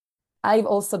I've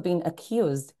also been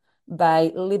accused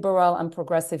by liberal and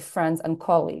progressive friends and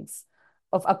colleagues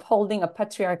of upholding a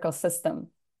patriarchal system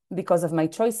because of my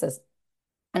choices.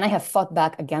 And I have fought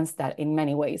back against that in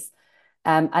many ways.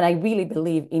 And I really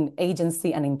believe in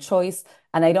agency and in choice.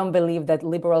 And I don't believe that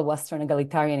liberal Western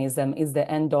egalitarianism is the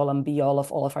end all and be all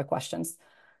of all of our questions.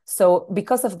 So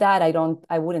because of that,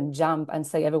 I wouldn't jump and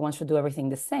say everyone should do everything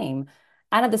the same.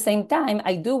 And at the same time,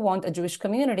 I do want a Jewish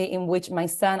community in which my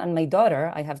son and my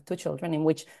daughter, I have two children, in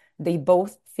which they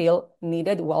both feel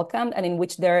needed, welcomed, and in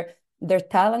which their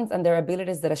talents and their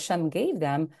abilities that Hashem gave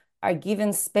them are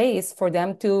given space for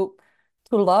them to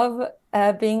love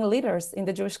being leaders in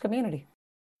the Jewish community.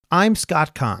 I'm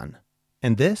Scott Kahn,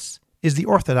 and this is the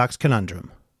Orthodox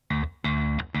Conundrum.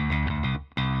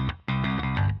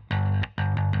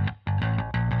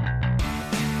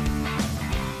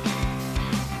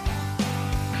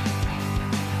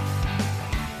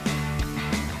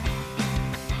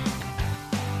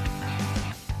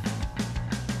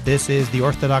 This is the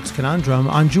Orthodox Conundrum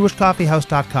on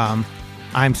JewishCoffeehouse.com.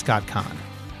 I'm Scott Kahn.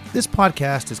 This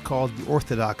podcast is called the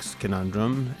Orthodox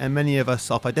Conundrum, and many of us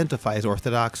self-identify as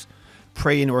Orthodox,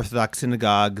 pray in Orthodox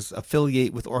synagogues,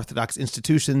 affiliate with Orthodox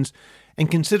institutions,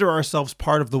 and consider ourselves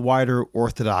part of the wider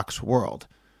Orthodox world.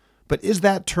 But is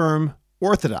that term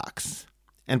Orthodox,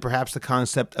 and perhaps the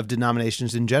concept of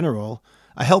denominations in general,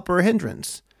 a help or a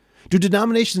hindrance? Do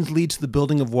denominations lead to the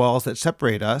building of walls that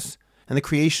separate us, and the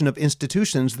creation of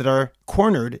institutions that are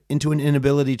cornered into an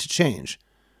inability to change?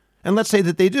 And let's say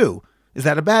that they do. Is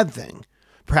that a bad thing?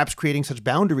 Perhaps creating such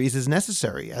boundaries is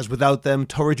necessary, as without them,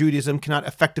 Torah Judaism cannot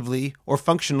effectively or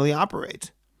functionally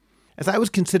operate. As I was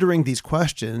considering these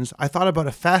questions, I thought about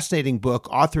a fascinating book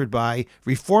authored by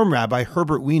Reform Rabbi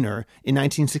Herbert Weiner in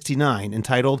 1969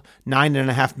 entitled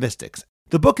 9.5 Mystics.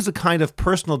 The book is a kind of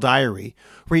personal diary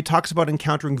where he talks about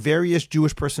encountering various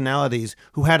Jewish personalities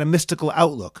who had a mystical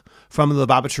outlook, from the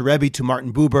Lubavitcher Rebbe to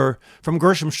Martin Buber, from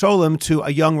Gershom Scholem to a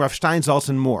young Rav Steinsaltz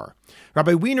and more.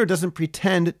 Rabbi Weiner doesn't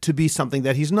pretend to be something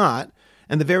that he's not,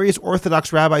 and the various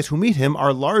Orthodox rabbis who meet him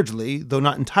are largely, though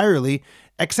not entirely,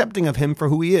 accepting of him for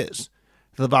who he is.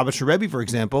 The Lubavitcher Rebbe, for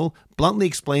example, bluntly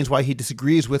explains why he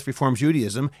disagrees with Reform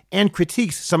Judaism and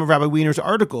critiques some of Rabbi Weiner's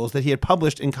articles that he had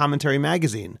published in Commentary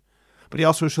magazine. But he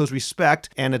also shows respect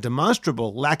and a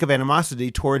demonstrable lack of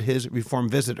animosity toward his Reform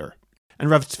visitor. And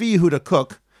Rav Tzvi Yehuda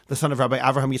Kook, the son of Rabbi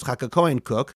Avraham Yitzchak Cohen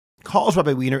Kook, calls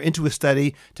Rabbi Weiner into a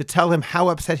study to tell him how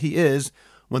upset he is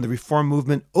when the Reform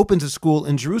movement opens a school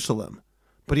in Jerusalem.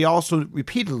 But he also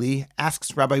repeatedly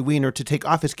asks Rabbi Weiner to take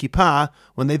off his kippah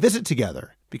when they visit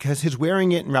together, because his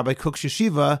wearing it in Rabbi Kook's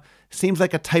yeshiva seems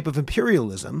like a type of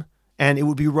imperialism, and it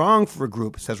would be wrong for a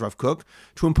group, says Rav Kook,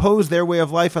 to impose their way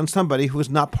of life on somebody who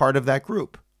is not part of that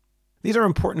group. These are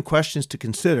important questions to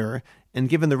consider, and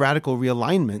given the radical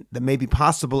realignment that may be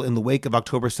possible in the wake of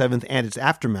October 7th and its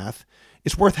aftermath,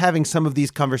 it's worth having some of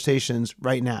these conversations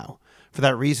right now. For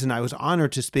that reason, I was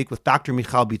honored to speak with Dr.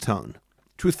 Mijal Bitton.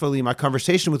 Truthfully, my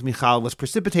conversation with Mijal was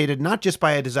precipitated not just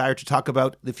by a desire to talk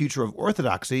about the future of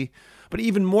Orthodoxy, but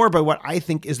even more by what I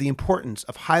think is the importance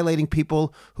of highlighting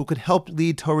people who could help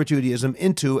lead Torah Judaism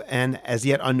into an as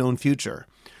yet unknown future.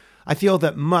 I feel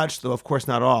that much, though of course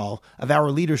not all, of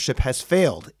our leadership has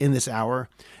failed in this hour,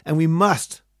 and we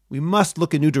must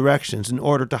look in new directions in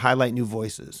order to highlight new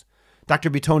voices.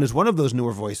 Dr. Bitton is one of those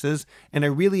newer voices, and I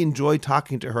really enjoyed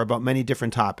talking to her about many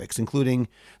different topics, including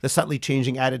the subtly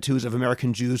changing attitudes of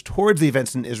American Jews towards the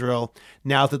events in Israel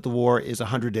now that the war is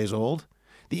 100 days old,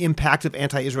 the impact of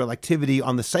anti-Israel activity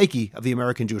on the psyche of the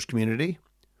American Jewish community,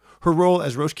 her role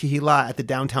as Rosh Kehillah at the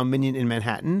downtown Minyan in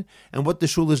Manhattan, and what the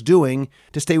shul is doing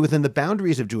to stay within the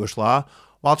boundaries of Jewish law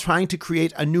while trying to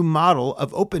create a new model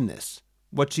of openness,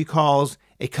 what she calls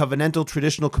a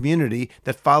covenantal-traditional community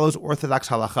that follows Orthodox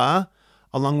Halacha,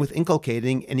 along with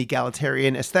inculcating an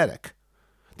egalitarian aesthetic,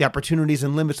 the opportunities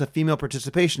and limits of female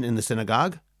participation in the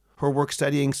synagogue, her work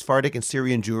studying Sephardic and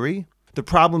Syrian Jewry, the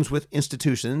problems with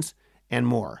institutions, and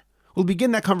more. We'll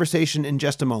begin that conversation in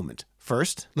just a moment.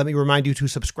 First, let me remind you to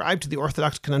subscribe to the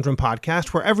Orthodox Conundrum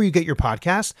podcast wherever you get your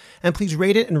podcasts, and please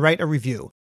rate it and write a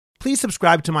review. Please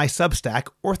subscribe to my Substack,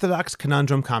 Orthodox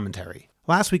Conundrum Commentary.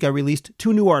 Last week I released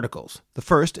 2 new articles. The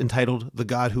first, entitled The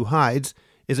God Who Hides,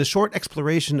 is a short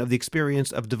exploration of the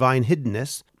experience of divine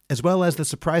hiddenness, as well as the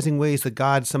surprising ways that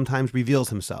God sometimes reveals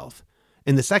himself.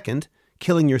 In the second,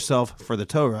 Killing Yourself for the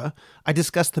Torah, I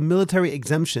discuss the military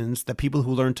exemptions that people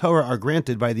who learn Torah are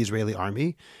granted by the Israeli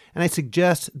army, and I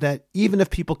suggest that even if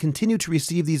people continue to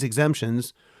receive these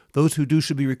exemptions, those who do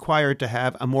should be required to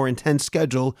have a more intense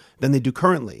schedule than they do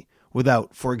currently,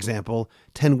 without, for example,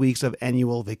 10 weeks of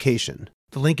annual vacation.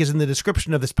 The link is in the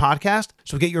description of this podcast,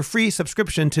 so get your free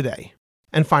subscription today.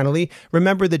 And finally,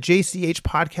 remember that JCH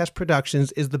Podcast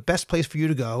Productions is the best place for you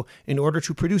to go in order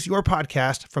to produce your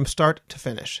podcast from start to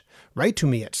finish. Write to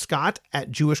me at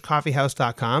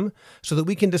scott@jewishcoffeehouse.com so that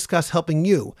we can discuss helping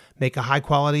you make a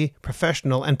high-quality,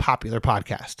 professional, and popular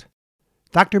podcast.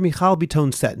 Dr. Mijal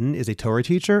Bitton is a Torah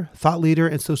teacher, thought leader,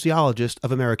 and sociologist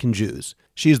of American Jews.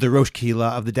 She is the Rosh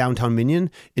Kehillah of the Downtown Minyan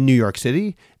in New York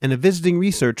City and a visiting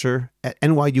researcher at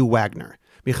NYU Wagner.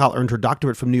 Mijal earned her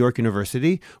doctorate from New York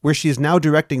University, where she is now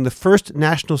directing the first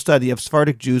national study of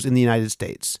Sephardic Jews in the United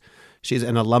States. She is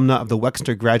an alumna of the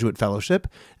Wexner Graduate Fellowship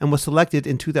and was selected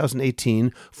in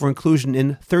 2018 for inclusion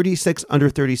in 36 Under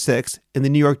 36 in the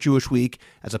New York Jewish Week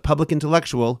as a public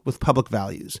intellectual with public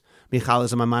values. Mijal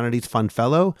is a Maimonides Fund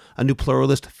Fellow, a New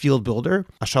Pluralist Field Builder,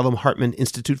 a Shalom Hartman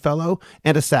Institute Fellow,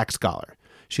 and a Sachs Scholar.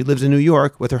 She lives in New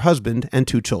York with her husband and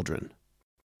 2 children.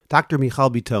 Dr.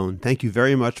 Mijal Bitton, thank you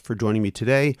very much for joining me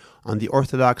today on the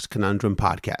Orthodox Conundrum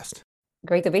podcast.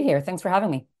 Great to be here. Thanks for having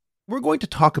me. We're going to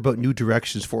talk about new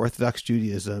directions for Orthodox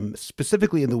Judaism,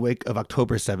 specifically in the wake of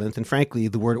October 7th. And frankly,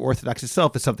 the word Orthodox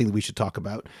itself is something that we should talk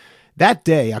about. That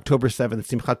day, October 7th,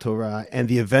 Simchat Torah, and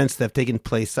the events that have taken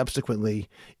place subsequently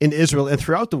in Israel and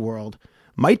throughout the world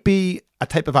might be a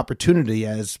type of opportunity,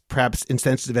 as perhaps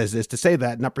insensitive as it is to say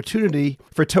that, an opportunity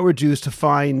for Torah Jews to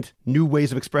find new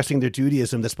ways of expressing their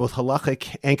Judaism that's both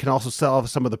halachic and can also solve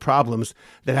some of the problems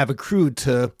that have accrued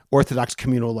to Orthodox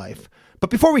communal life. But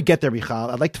before we get there,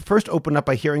 Mijal, I'd like to first open up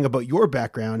by hearing about your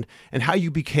background and how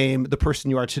you became the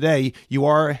person you are today. You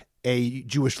are a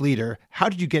Jewish leader. How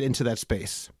did you get into that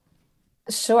space?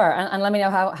 Sure. And let me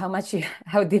know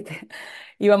how deep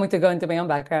you want me to go into my own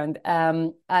background.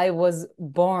 I was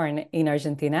born in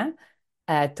Argentina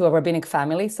to a rabbinic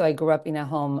family. So I grew up in a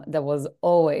home that was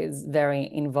always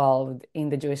very involved in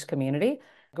the Jewish community.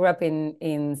 Grew up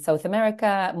in South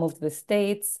America, moved to the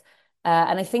States.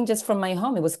 And I think just from my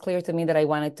home, it was clear to me that I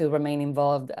wanted to remain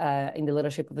involved in the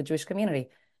leadership of the Jewish community.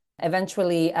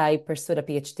 Eventually, I pursued a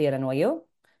PhD at NYU.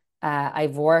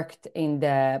 I've worked in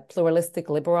the pluralistic,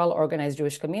 liberal, organized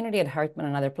Jewish community at Hartman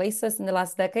and other places in the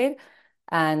last decade.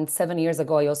 And 7 years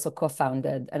ago, I also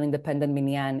co-founded an independent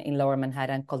minyan in Lower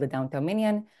Manhattan called the Downtown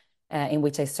Minyan, in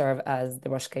which I serve as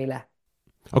the Rosh Kehillah.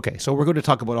 Okay, so we're going to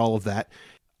talk about all of that.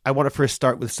 I want to first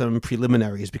start with some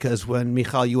preliminaries, because when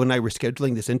Mijal, you and I were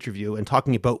scheduling this interview and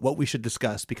talking about what we should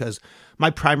discuss, because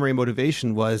my primary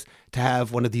motivation was to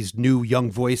have one of these new young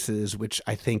voices, which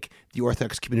I think the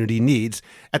Orthodox community needs.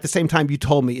 At the same time, you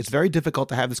told me it's very difficult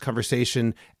to have this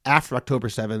conversation after October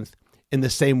 7th in the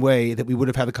same way that we would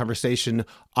have had the conversation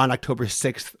on October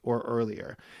 6th or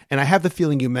earlier. And I have the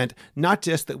feeling you meant not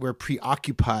just that we're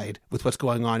preoccupied with what's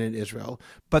going on in Israel,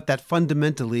 but that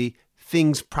fundamentally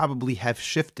things probably have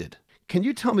shifted. Can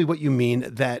you tell me what you mean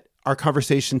that our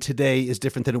conversation today is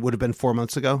different than it would have been 4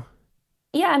 months ago?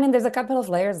 Yeah, I mean, there's a couple of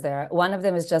layers there. One of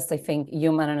them is just, I think,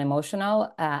 human and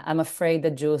emotional. I'm afraid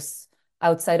that Jews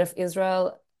outside of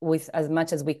Israel, with as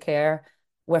much as we care,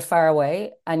 we're far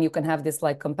away, and you can have this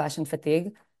like compassion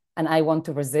fatigue. And I want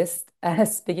to resist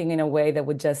speaking in a way that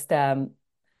would just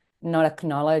not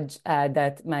acknowledge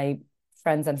that my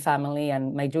friends and family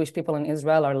and my Jewish people in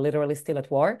Israel are literally still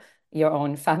at war. Your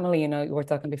own family, you were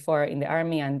talking before in the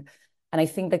army. And I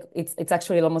think that it's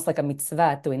actually almost like a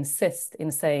mitzvah to insist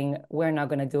in saying we're not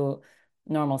going to do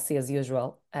normalcy as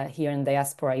usual here in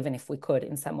diaspora, even if we could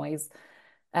in some ways.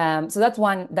 So that's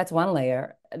one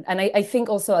layer. And I think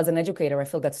also as an educator, I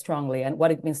feel that strongly, and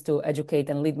what it means to educate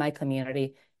and lead my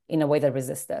community in a way that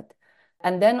resists that.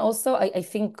 And then also, I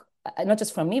think, not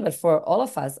just from me, but for all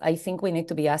of us, I think we need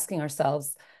to be asking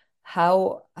ourselves,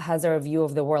 how has our view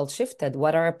of the world shifted?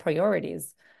 What are our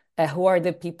priorities? Who are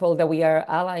the people that we are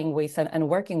allying with and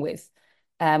working with?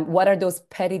 What are those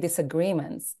petty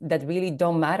disagreements that really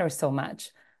don't matter so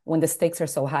much when the stakes are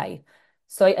so high?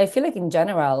 So I feel like in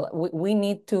general,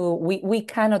 we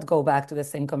cannot go back to the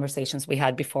same conversations we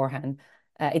had beforehand.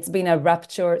 It's been a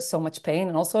rupture, so much pain,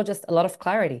 and also just a lot of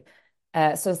clarity.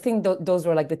 So I think those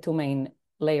were like the two main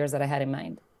layers that I had in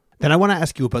mind. Then I want to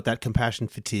ask you about that compassion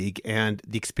fatigue and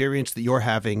the experience that you're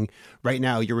having right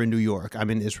now. You're in New York.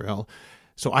 I'm in Israel.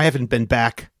 So I haven't been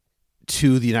back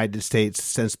to the United States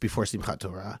since before Simchat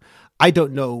Torah. I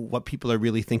don't know what people are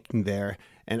really thinking there.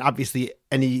 And obviously,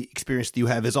 any experience that you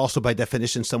have is also by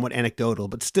definition somewhat anecdotal.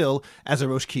 But still, as a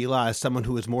Rosh Kehillah, as someone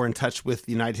who is more in touch with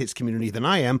the United States community than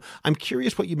I am, I'm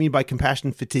curious what you mean by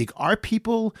compassion fatigue. Are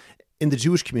people in the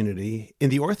Jewish community, in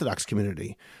the Orthodox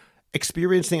community,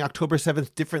 experiencing October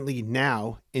 7th differently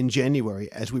now in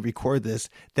January as we record this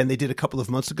than they did a couple of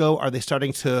months ago? Are they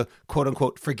starting to, quote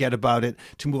unquote, forget about it,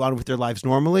 to move on with their lives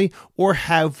normally? Or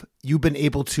have you been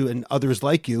able to, and others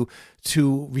like you,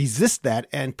 to resist that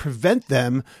and prevent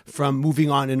them from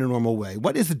moving on in a normal way?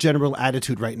 What is the general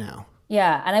attitude right now?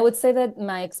 Yeah, and I would say that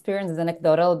my experience is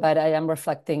anecdotal, but I am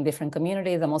reflecting different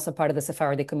communities. I'm also part of the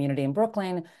Sephardic community in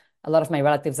Brooklyn. A lot of my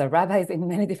relatives are rabbis in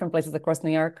many different places across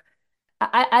New York.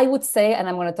 I would say, and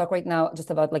I'm going to talk right now just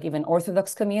about like even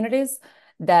Orthodox communities,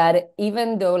 that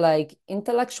even though like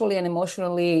intellectually and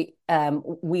emotionally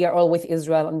we are all with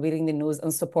Israel and reading the news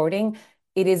and supporting,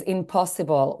 it is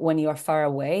impossible when you are far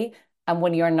away and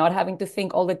when you're not having to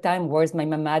think all the time, where's my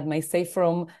mamad, my safe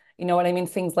room, you know what I mean?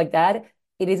 Things like that.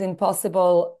 It is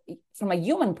impossible from a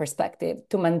human perspective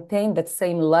to maintain that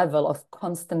same level of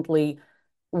constantly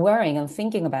worrying and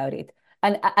thinking about it.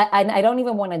 And I don't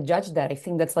even want to judge that. I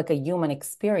think that's like a human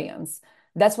experience.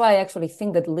 That's why I actually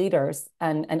think that leaders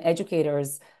and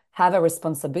educators have a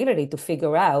responsibility to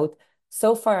figure out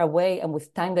so far away and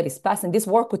with time that is passing, this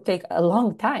work could take a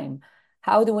long time.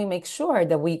 How do we make sure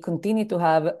that we continue to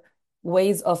have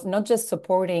ways of not just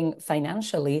supporting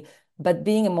financially, but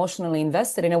being emotionally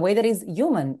invested in a way that is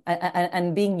human?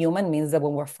 And being human means that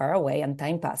when we're far away and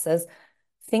time passes,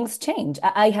 things change.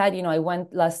 I had, I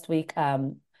went last week.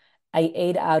 I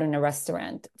ate out in a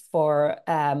restaurant for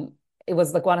it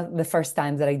was like one of the first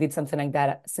times that I did something like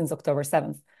that since October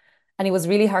 7th. And it was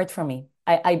really hard for me.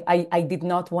 I did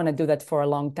not want to do that for a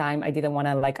long time. I didn't want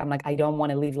to like, I'm like, I don't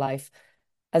want to live life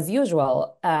as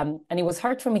usual. And it was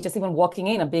hard for me just even walking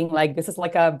in and being like, this is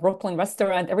like a Brooklyn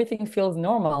restaurant. Everything feels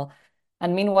normal.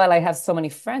 And meanwhile, I have so many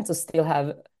friends who still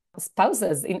have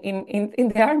spouses in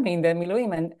the army, in the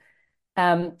Miluim, and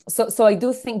so I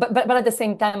do think, but at the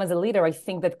same time, as a leader, I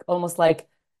think that almost like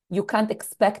you can't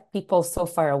expect people so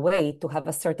far away to have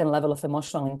a certain level of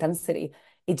emotional intensity.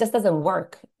 It just doesn't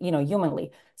work,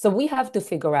 humanly. So we have to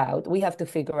figure out, and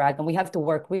we have to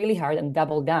work really hard and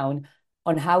double down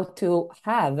on how to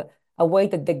have a way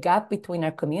that the gap between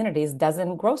our communities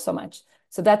doesn't grow so much.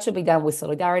 So that should be done with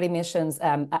solidarity missions.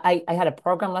 I had a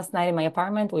program last night in my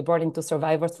apartment. We brought in two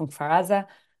survivors from Faraza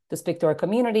to speak to our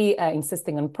community,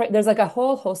 insisting on there's like a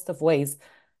whole host of ways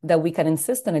that we can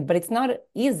insist on it, but it's not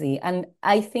easy. And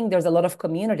I think there's a lot of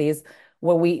communities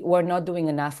where we're not doing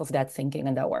enough of that thinking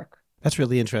and that work. That's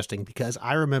really interesting because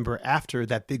I remember after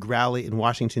that big rally in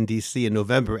Washington, D.C. in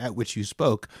November at which you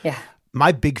spoke, Yeah.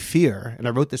 my big fear, and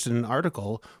I wrote this in an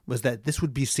article, was that this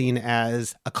would be seen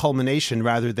as a culmination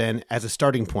rather than as a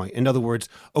starting point. In other words,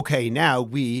 okay, now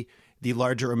we, the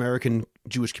larger American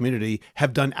Jewish community,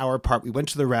 have done our part. We went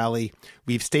to the rally.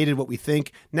 We've stated what we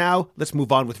think. Now let's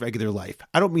move on with regular life.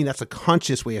 I don't mean that's a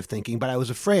conscious way of thinking, but I was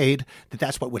afraid that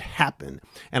that's what would happen.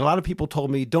 And a lot of people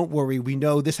told me, don't worry, we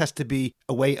know this has to be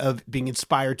a way of being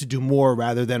inspired to do more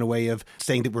rather than a way of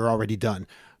saying that we're already done.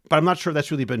 But I'm not sure that's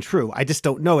really been true. I just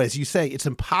don't know. As you say, it's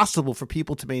impossible for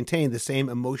people to maintain the same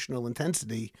emotional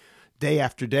intensity day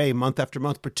after day, month after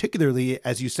month, particularly,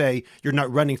 as you say, you're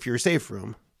not running for your safe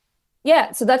room.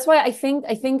 Yeah, so that's why I think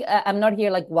I'm not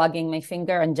here like wagging my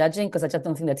finger and judging because I just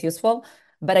don't think that's useful.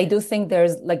 But I do think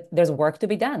there's work to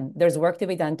be done. There's work to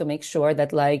be done to make sure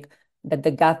that that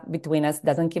the gap between us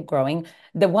doesn't keep growing.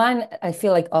 The one I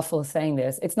feel like awful saying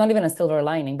this, it's not even a silver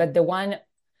lining, but the one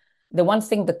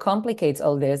thing that complicates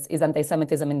all this is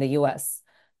anti-Semitism in the US.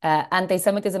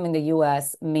 Anti-Semitism in the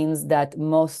US means that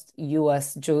most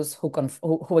US Jews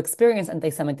who experience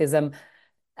anti-Semitism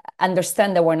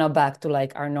understand that we're not back to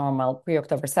like our normal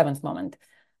pre-October 7th moment.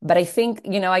 But I think,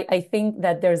 I think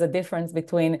that there's a difference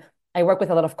between, I work with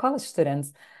a lot of college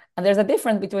students, and there's a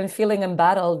difference between feeling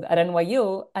embattled at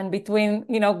NYU and between,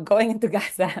 going into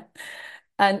Gaza.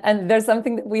 And there's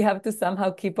something that we have to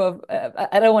somehow keep up.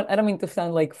 I don't mean to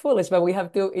sound like foolish, but we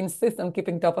have to insist on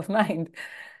keeping top of mind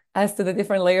as to the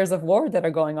different layers of war that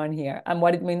are going on here and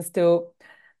what it means to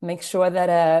make sure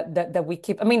that we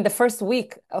keep. I mean, the first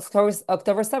week of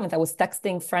October 7th, I was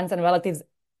texting friends and relatives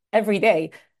every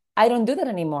day. I don't do that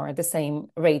anymore at the same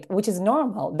rate, which is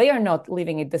normal. They are not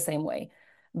living it the same way.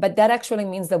 But that actually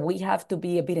means that we have to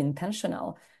be a bit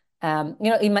intentional.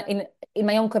 In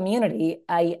my own community,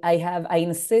 I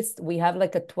insist we have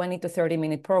like a 20 to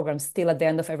 30-minute program still at the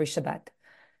end of every Shabbat,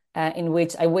 in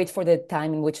which I wait for the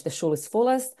time in which the shul is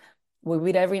fullest. We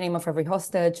read every name of every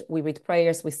hostage. We read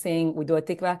prayers. We sing. We do a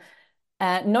tikva.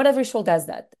 Not every shul does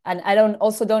that, and I don't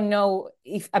know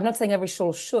if I'm not saying every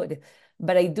shul should,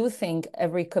 but I do think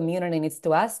every community needs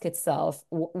to ask itself,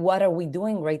 what are we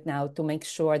doing right now to make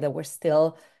sure that we're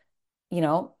still, you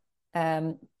know,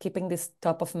 keeping this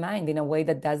top of mind in a way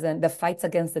that fights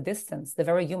against the distance, the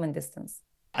very human distance.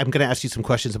 I'm going to ask you some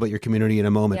questions about your community in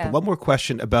a moment, but Yeah. one more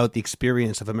question about the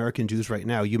experience of American Jews right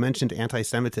now. You mentioned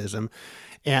anti-Semitism,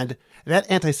 and that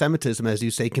anti-Semitism, as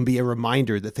you say, can be a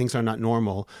reminder that things are not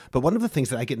normal. But one of the things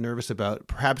that I get nervous about,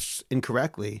 perhaps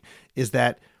incorrectly, is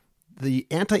that the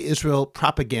anti-Israel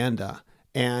propaganda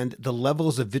and the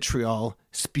levels of vitriol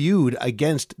spewed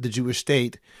against the Jewish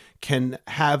state can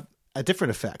have a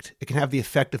different effect. It can have the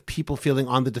effect of people feeling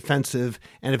on the defensive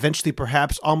and eventually,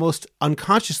 perhaps almost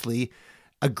unconsciously,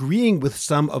 agreeing with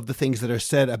some of the things that are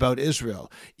said about Israel.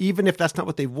 Even if that's not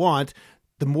what they want,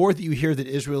 the more that you hear that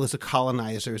Israel is a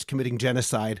colonizer, is committing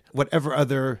genocide, whatever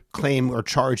other claim or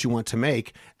charge you want to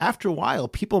make, after a while,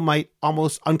 people might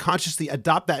almost unconsciously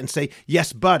adopt that and say,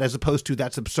 yes, but, as opposed to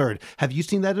that's absurd. Have you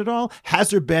seen that at all? Has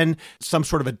there been some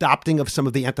sort of adopting of some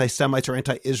of the anti-Semites or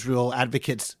anti-Israel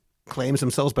advocates' claims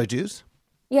themselves by Jews?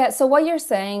 Yeah, so what you're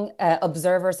saying,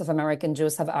 observers of American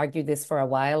Jews have argued this for a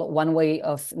while. One way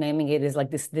of naming it is like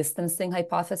this distancing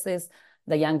hypothesis.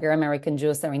 The younger American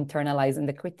Jews are internalizing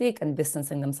the critique and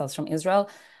distancing themselves from Israel.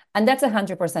 And that's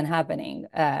 100% happening.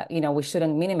 We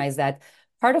shouldn't minimize that.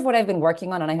 Part of what I've been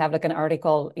working on, and I have like an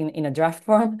article in a draft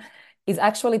form, is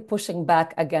actually pushing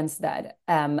back against that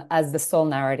as the sole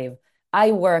narrative.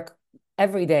 I work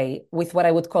every day with what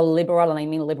I would call liberal, and I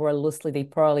mean liberal loosely. They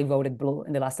probably voted blue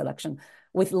in the last election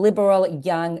with liberal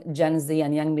young Gen Z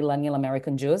and young millennial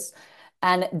American Jews.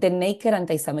 And the naked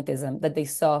anti-Semitism that they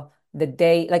saw the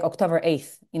day, like October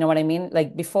 8th, you know what I mean?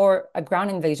 Like before a ground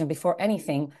invasion, before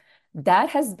anything, that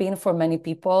has been for many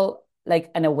people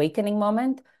like an awakening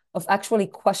moment of actually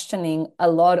questioning a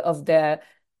lot of the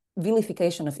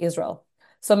vilification of Israel.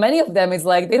 So many of them is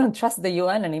like they don't trust the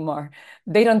UN anymore.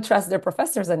 They don't trust their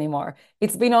professors anymore.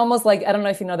 It's been almost like, I don't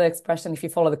know if you know the expression, if you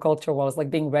follow the culture wars,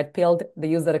 like being red pilled. They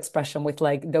use that expression with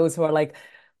like those who are like,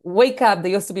 wake up,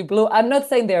 they used to be blue. I'm not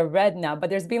saying they're red now,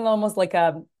 but there's been almost like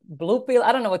a blue pill,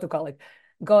 I don't know what to call it,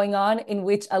 going on in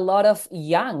which a lot of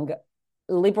young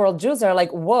liberal Jews are like,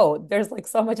 whoa, there's like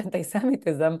so much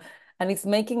anti-Semitism. And it's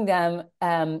making them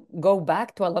go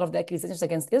back to a lot of the accusations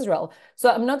against Israel.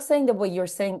 So I'm not saying that what you're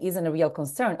saying isn't a real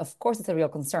concern. Of course, it's a real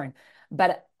concern.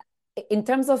 But in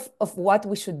terms of what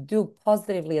we should do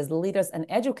positively as leaders and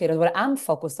educators, what I'm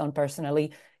focused on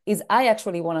personally is I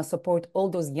actually want to support all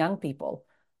those young people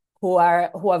who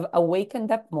have awakened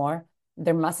up more.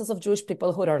 There are masses of Jewish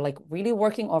people who are like really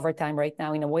working overtime right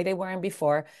now in a way they weren't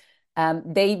before.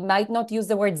 They might not use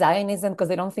the word Zionism because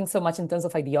they don't think so much in terms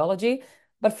of ideology,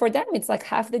 but for them, it's like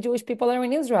half the Jewish people are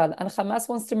in Israel, and Hamas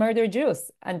wants to murder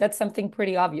Jews, and that's something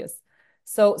pretty obvious.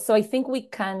 So I think we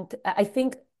can't. I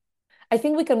think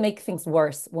we can make things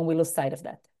worse when we lose sight of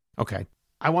that. Okay.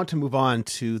 I want to move on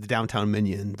to the downtown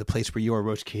Minyan, the place where you are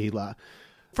Rosh Kehillah.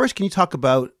 First, can you talk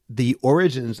about the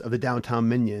origins of the downtown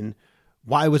Minyan?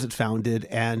 Why was it founded?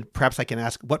 And perhaps I can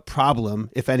ask, what problem,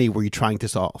 if any, were you trying to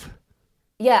solve?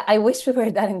 Yeah, I wish we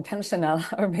were that intentional,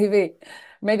 or maybe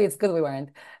it's good we weren't.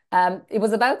 It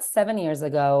was about 7 years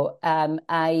ago.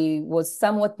 I was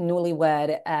somewhat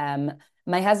newlywed.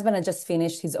 My husband had just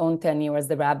finished his own tenure as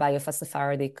the rabbi of a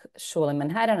Sephardic shul in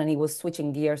Manhattan, and he was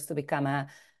switching gears to become a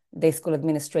day school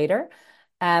administrator.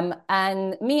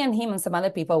 And me and him and some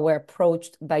other people were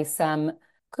approached by some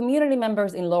community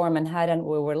members in Lower Manhattan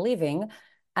where we're living.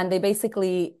 And they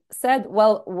basically said,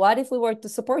 well, what if we were to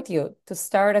support you to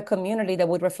start a community that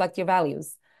would reflect your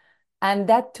values? And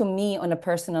that to me, on a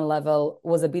personal level,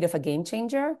 was a bit of a game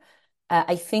changer.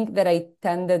 I think that I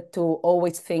tended to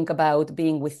always think about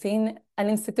being within an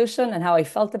institution and how I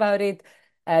felt about it.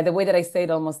 The way that I say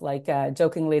it almost like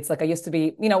jokingly, it's like I used to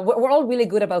be, we're all really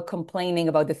good about complaining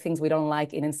about the things we don't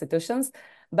like in institutions.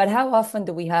 But how often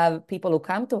do we have people who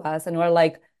come to us and we're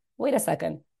like, wait a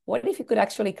second, what if you could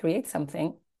actually create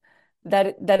something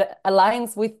that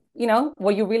aligns with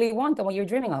what you really want and what you're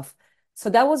dreaming of? So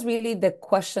that was really the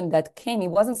question that came. It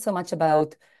wasn't so much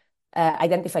about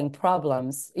identifying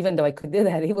problems, even though I could do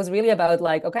that. It was really about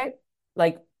like, okay,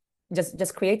 like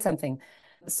just create something.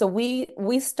 So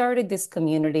we started this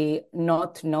community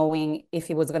not knowing if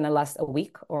it was going to last a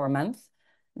week or a month.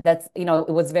 That's, it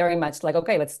was very much like,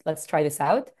 okay, let's try this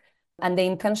out. And the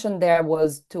intention there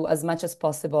was to, as much as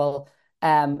possible,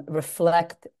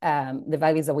 reflect the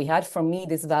values that we had. For me,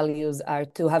 these values are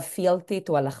to have fealty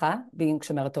to Halacha, being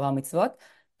Shomer Torah mitzvot,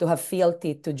 to have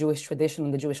fealty to Jewish tradition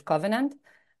and the Jewish covenant,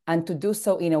 and to do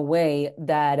so in a way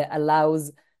that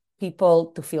allows people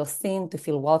to feel seen, to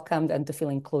feel welcomed, and to feel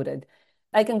included.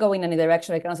 I can go in any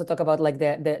direction. I can also talk about like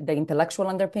the intellectual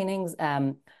underpinnings.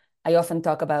 I often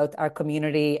talk about our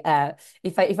community.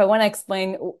 If I want to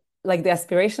explain like the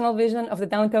aspirational vision of the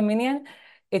downtown Minyan,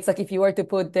 it's like if you were to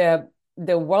put the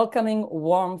welcoming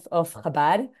warmth of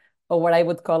Chabad or what I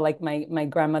would call like my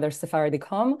grandmother's Sephardic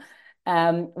home,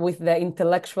 with the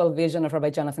intellectual vision of Rabbi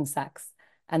Jonathan Sacks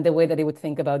and the way that he would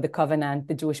think about the covenant,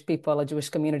 the Jewish people, a Jewish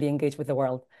community engaged with the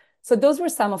world. So those were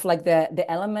some of like the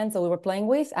elements that we were playing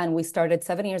with. And we started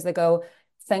 7 years ago.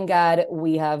 Thank God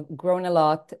we have grown a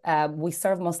lot. We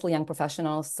serve mostly young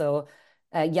professionals, so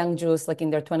young Jews like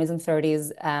in their 20s and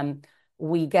 30s.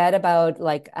 We get about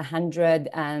like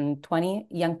 120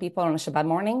 young people on a Shabbat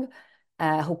morning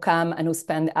who come and who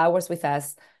spend hours with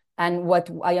us. And what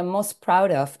I am most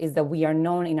proud of is that we are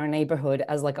known in our neighborhood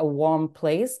as like a warm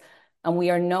place. And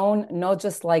we are known not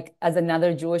just like as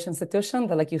another Jewish institution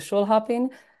that like you should hop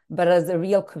in, but as a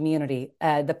real community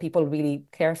that people really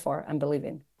care for and believe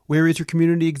in. Where is your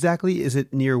community exactly? Is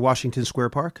it near Washington Square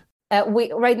Park?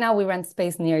 We right now we rent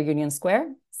space near Union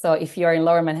Square. So if you're in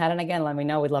Lower Manhattan again, let me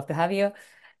know. We'd love to have you.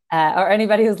 Or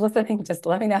anybody who's listening, just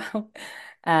let me know.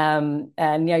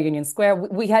 Near Union Square,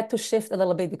 we had to shift a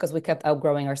little bit because we kept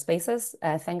outgrowing our spaces.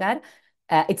 Thank God.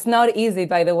 It's not easy,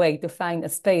 by the way, to find a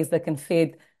space that can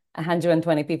fit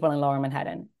 120 people in Lower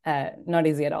Manhattan. Not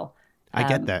easy at all. I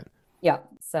get that. Yeah.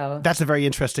 So that's a very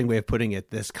interesting way of putting it.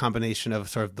 This combination of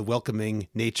sort of the welcoming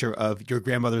nature of your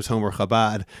grandmother's home or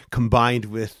Chabad combined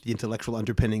with the intellectual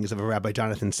underpinnings of a Rabbi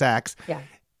Jonathan Sacks, yeah,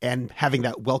 and having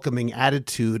that welcoming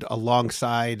attitude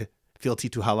alongside fealty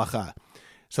to halacha.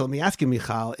 So let me ask you,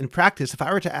 Mijal, in practice, if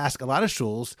I were to ask a lot of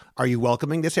shuls, are you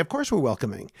welcoming? They say, of course we're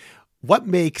welcoming. What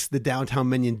makes the downtown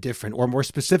minyan different? Or more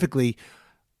specifically,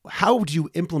 how would you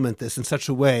implement this in such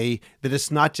a way that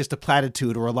it's not just a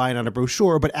platitude or a line on a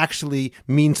brochure, but actually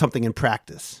means something in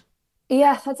practice?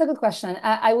 Yeah, that's a good question.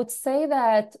 I would say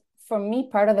that for me,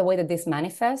 part of the way that this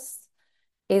manifests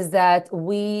is that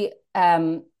we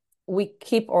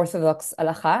keep Orthodox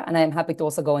halacha, and I am happy to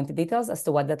also go into details as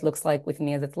to what that looks like with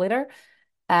me as its leader.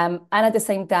 And at the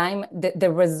same time,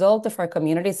 the result of our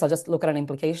community, so just look at an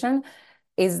implication,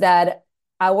 is that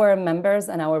our members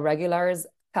and our regulars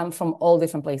come from all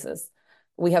different places.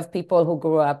 We have people who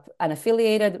grew up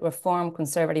unaffiliated, Reform,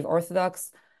 Conservative,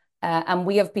 Orthodox, and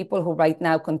we have people who right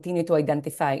now continue to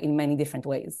identify in many different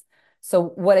ways. So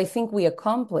what I think we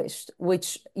accomplished,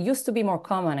 which used to be more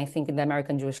common, I think, in the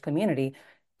American Jewish community,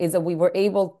 is that we were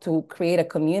able to create a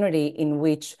community in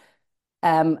which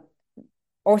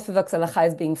Orthodox halacha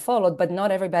is being followed, but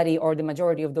not everybody or the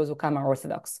majority of those who come are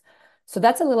Orthodox. So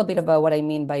that's a little bit about what I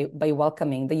mean by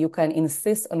welcoming, that you can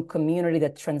insist on community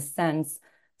that transcends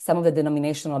some of the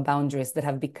denominational boundaries that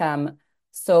have become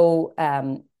so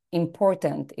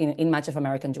important in much of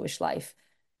American Jewish life.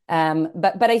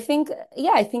 But I think,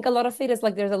 yeah, I think a lot of it is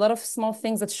like there's a lot of small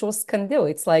things that shuls can do.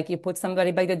 It's like you put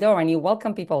somebody by the door and you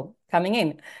welcome people coming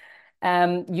in.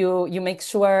 You make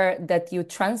sure that you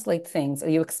translate things or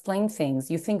you explain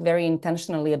things. You think very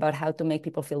intentionally about how to make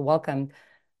people feel welcomed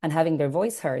and having their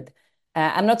voice heard.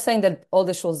 I'm not saying that all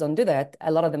the shuls don't do that.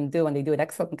 A lot of them do, and they do it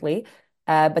excellently.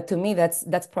 But to me,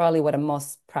 that's probably what I'm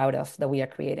most proud of that we are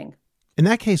creating. In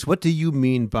that case, what do you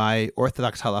mean by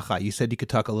Orthodox halacha? You said you could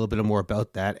talk a little bit more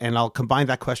about that, and I'll combine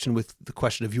that question with the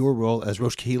question of your role as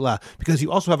Rosh Kehillah, because you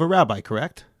also have a rabbi,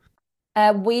 correct?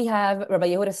 We have Rabbi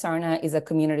Yehuda Sarna is a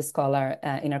community scholar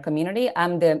in our community.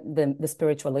 I'm the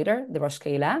spiritual leader, the Rosh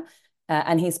Kehillah,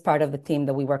 and he's part of the team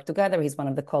that we work together. He's one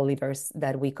of the co-leaders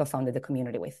that we co-founded the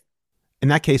community with. In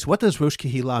that case, what does Rosh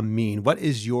Kehillah mean? What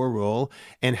is your role?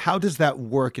 And how does that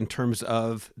work in terms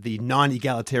of the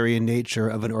non-egalitarian nature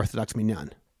of an Orthodox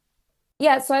minyan?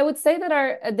 Yeah, so I would say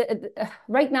that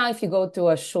right now, if you go to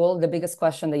a shul, the biggest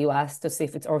question that you ask to see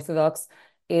if it's Orthodox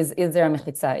is there a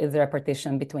mechitza? Is there a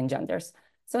partition between genders?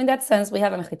 So in that sense, we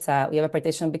have a mechitza, we have a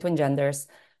partition between genders.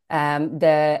 We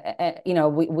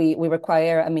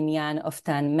require a minyan of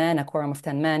 10 men, a quorum of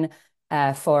 10 men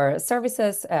for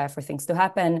services, for things to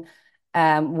happen.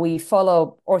 We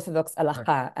follow Orthodox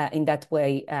halacha in that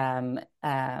way.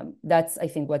 That's, I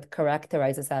think, what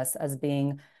characterizes us as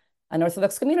being an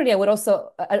Orthodox community. I would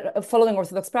also, following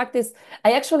Orthodox practice,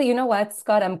 I actually, you know what,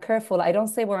 Scott, I'm careful. I don't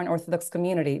say we're an Orthodox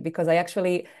community because I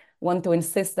actually want to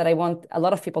insist that I want a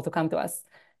lot of people to come to us.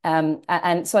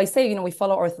 And so I say, we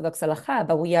follow Orthodox halacha,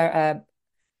 but we are,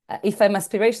 if I'm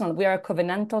aspirational, we are a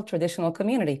covenantal-traditional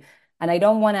community. And I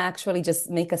don't want to actually just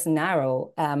make us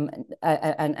narrow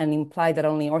and imply that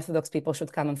only Orthodox people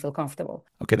should come and feel comfortable.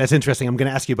 Okay, that's interesting. I'm going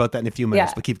to ask you about that in a few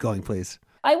minutes, but keep going, please.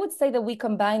 I would say that we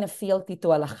combine a fealty to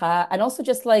halacha and also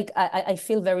just like I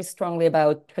feel very strongly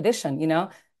about tradition,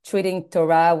 treating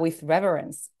Torah with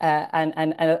reverence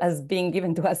and as being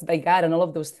given to us by God and all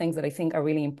of those things that I think are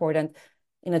really important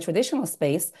in a traditional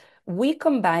space. We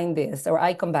combine this, or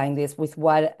I combine this with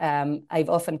what I've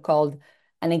often called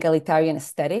an egalitarian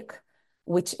aesthetic,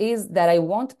 which is that I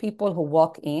want people who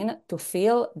walk in to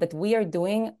feel that we are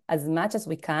doing as much as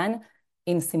we can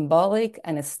in symbolic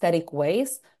and aesthetic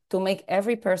ways to make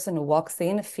every person who walks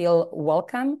in feel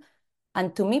welcome.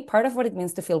 And to me, part of what it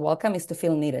means to feel welcome is to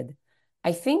feel needed.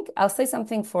 I think I'll say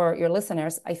something for your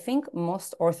listeners. I think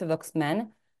most Orthodox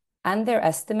men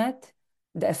underestimate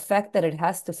the effect that it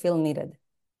has to feel needed.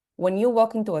 When you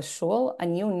walk into a shul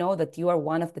and you know that you are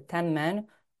one of the 10 men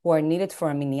who are needed for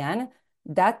a minyan,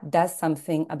 that does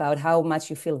something about how much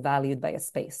you feel valued by a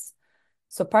space.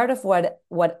 So part of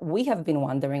what we have been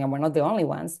wondering, and we're not the only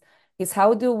ones, is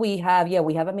how do we have,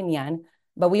 we have a minyan,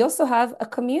 but we also have a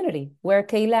community, we're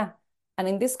keilah. And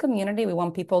in this community, we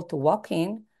want people to walk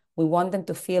in, we want them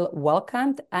to feel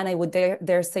welcomed, and I would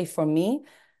dare say for me,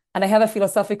 and I have a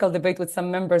philosophical debate with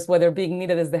some members whether being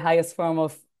needed is the highest form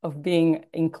of being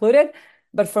included.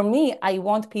 But for me, I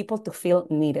want people to feel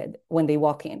needed when they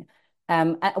walk in,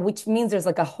 which means there's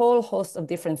like a whole host of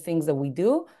different things that we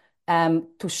do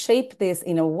to shape this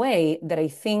in a way that I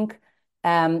think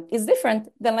is different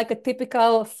than like a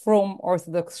typical from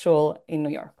Orthodox shul in New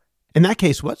York. In that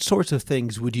case, what sorts of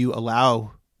things would you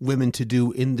allow women to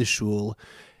do in the shul?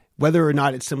 Whether or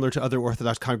not it's similar to other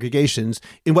Orthodox congregations,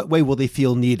 in what way will they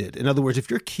feel needed? In other words, if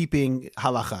you're keeping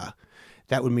halacha,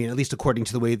 that would mean, at least according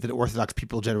to the way that Orthodox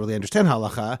people generally understand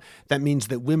halacha, that means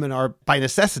that women are, by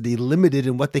necessity, limited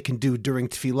in what they can do during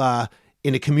tefillah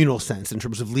in a communal sense, in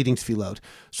terms of leading tefillot.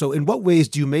 So in what ways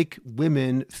do you make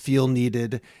women feel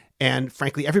needed and,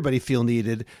 frankly, everybody feel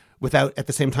needed without, at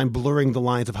the same time, blurring the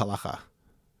lines of halacha?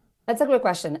 That's a great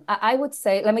question. I would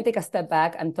say, let me take a step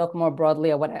back and talk more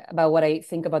broadly about what I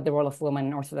think about the role of women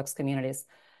in Orthodox communities.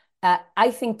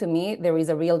 I think to me, there is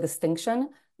a real distinction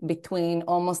between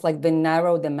almost like the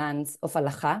narrow demands of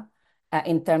halacha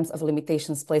in terms of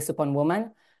limitations placed upon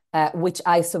women, which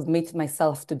I submit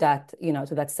myself to that,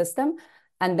 to that system.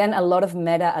 And then a lot of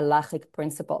meta-halachic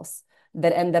principles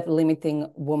that end up limiting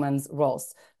women's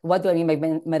roles. What do I mean by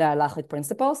meta-halachic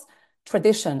principles?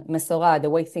 Tradition, mesorah, the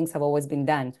way things have always been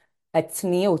done.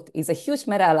 Tzniut is a huge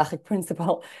meta-halachic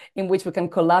principle in which we can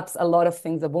collapse a lot of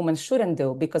things that women shouldn't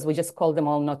do because we just call them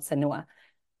all not tsanua.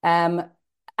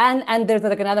 And there's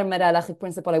like another meta-halachic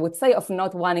principle, I would say, of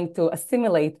not wanting to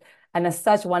assimilate and as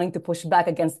such wanting to push back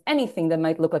against anything that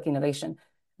might look like innovation.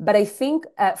 But I think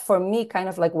for me, kind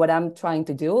of like what I'm trying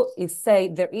to do is say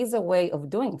there is a way of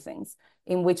doing things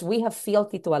in which we have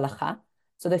fealty to halacha.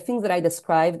 So the things that I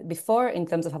described before in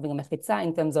terms of having a mechitza,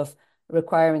 in terms of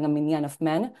requiring a minyan of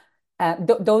men,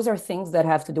 those are things that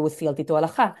have to do with fealty to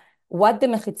halacha. What the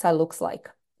mechitza looks like,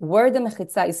 where the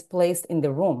mechitza is placed in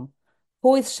the room,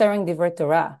 who is sharing divrei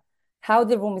Torah, how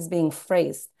the room is being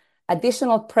phrased,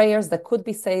 additional prayers that could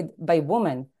be said by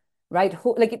women, right?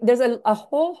 There's a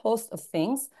whole host of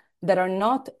things that are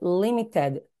not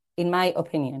limited, in my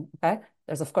opinion, okay?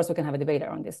 There's, of course, we can have a debate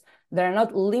around this. That are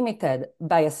not limited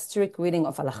by a strict reading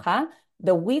of halacha,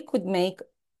 that we could make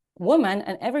women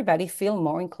and everybody feel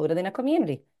more included in a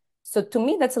community. So to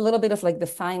me, that's a little bit of like the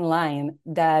fine line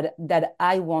that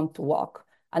I want to walk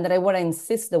and that I want to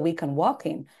insist that we can walk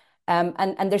in.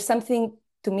 And there's something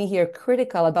to me here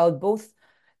critical about both.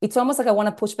 It's almost like I want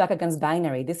to push back against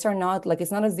binary. These are not like,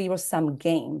 it's not a zero-sum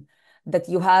game that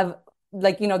you have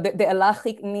like, the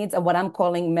halachic needs and what I'm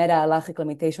calling meta-halachic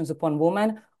limitations upon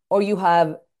women, or you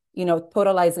have,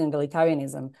 totalizing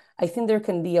egalitarianism. I think there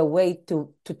can be a way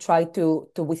to try to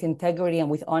with integrity and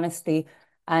with honesty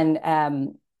and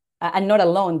not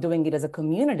alone doing it as a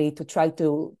community to try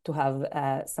to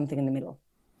have something in the middle.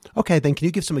 Okay, then can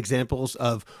you give some examples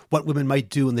of what women might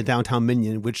do in the downtown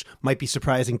minyan, which might be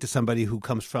surprising to somebody who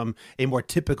comes from a more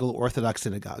typical Orthodox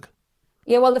synagogue?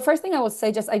 Yeah, well, the first thing I would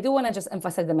say, I do want to just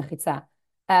emphasize the mechitza.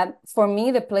 For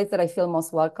me, the place that I feel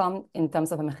most welcome in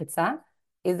terms of a mechitza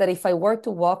is that if I were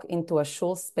to walk into a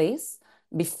shul space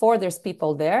before there's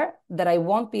people there, that I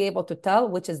won't be able to tell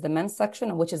which is the men's section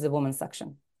and which is the women's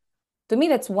section. To me,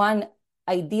 that's one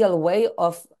ideal way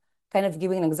of kind of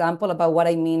giving an example about what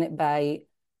I mean by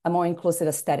a more inclusive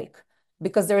aesthetic,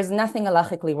 because there is nothing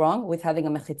halachically wrong with having a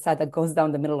mechitza that goes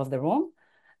down the middle of the room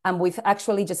and with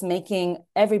actually just making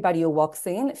everybody who walks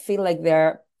in feel like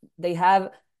they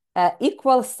have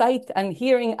equal sight and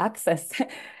hearing access to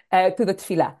the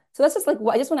tefillah. So that's just like,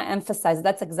 I just want to emphasize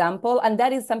that's example. And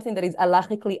that is something that is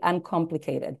halachically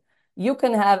uncomplicated. You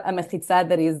can have a mechitza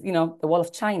that is, the wall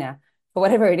of China, or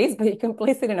whatever it is, but you can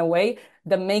place it in a way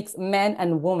that makes men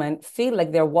and women feel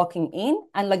like they're walking in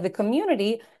and like the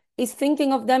community is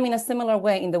thinking of them in a similar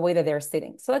way in the way that they're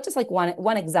sitting. So that's just like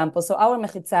one example. So our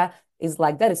mechitza is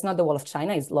like that. It's not the wall of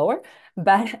China, it's lower,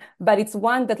 but it's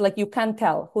one that like you can't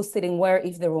tell who's sitting where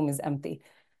if the room is empty.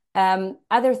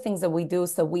 Other things that we do,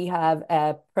 so we have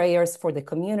prayers for the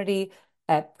community,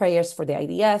 prayers for the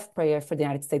IDF, prayer for the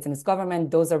United States and its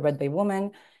government. Those are read by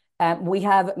women. We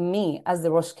have me as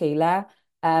the Rosh Keilah.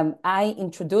 I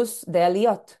introduce the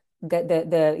Aliyot,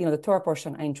 the Torah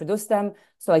portion. I introduce them.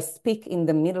 So I speak in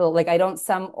the middle. Like I don't,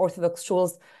 some Orthodox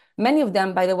shuls, many of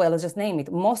them, by the way, let's just name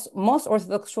it. Most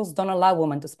Orthodox shuls don't allow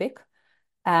women to speak.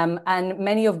 And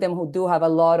many of them who do have a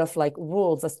lot of like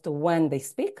rules as to when they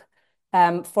speak.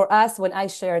 For us, when I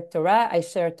share Torah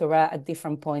at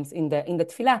different points in the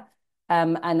tefillah.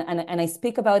 And I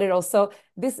speak about it also.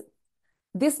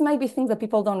 This might be things that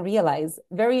people don't realize.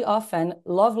 Very often,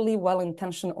 lovely,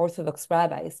 well-intentioned Orthodox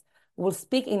rabbis will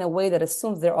speak in a way that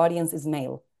assumes their audience is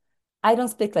male. I don't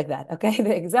speak like that, okay?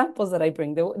 The examples that I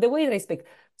bring, the way that I speak.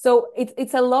 So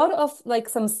it's a lot of like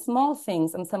some small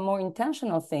things and some more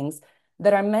intentional things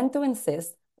that are meant to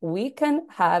insist we can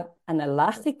have an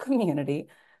halachic community,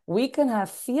 we can have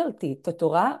fealty to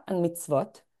Torah and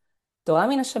mitzvot, Torah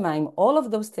min hashamayim, all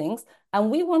of those things,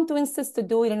 and we want to insist to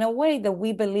do it in a way that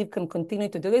we believe can continue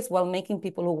to do this while making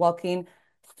people who walk in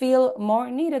feel more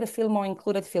needed, feel more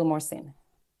included, feel more seen.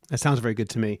 That sounds very good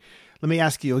to me. Let me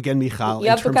ask you again, Mijal. You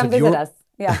have to come visit us.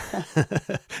 Yeah.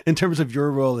 In terms of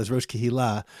your role as Rosh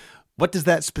Kehillah, what does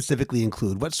that specifically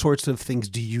include? What sorts of things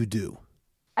do you do?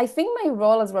 I think my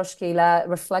role as Rosh Kehillah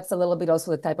reflects a little bit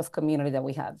also the type of community that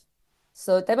we have.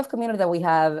 So the type of community that we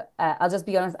have, I'll just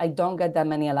be honest, I don't get that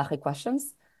many halachic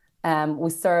questions. We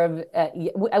serve,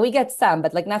 we get some,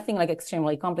 but like nothing like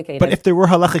extremely complicated. But if there were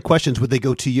halachic questions, would they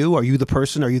go to you? Are you the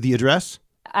person? Are you the address?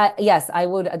 Yes, I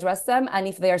would address them. And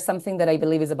if there's something that I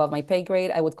believe is above my pay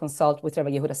grade, I would consult with Rabbi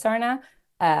Yehuda Sarna.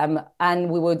 And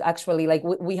we would actually, like,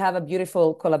 we have a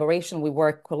beautiful collaboration. We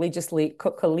work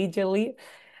collegially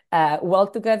well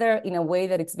together in a way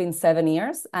that it's been 7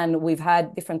 years. And we've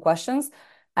had different questions.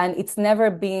 And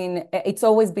it's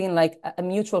always been like a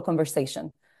mutual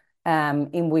conversation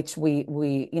in which we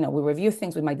review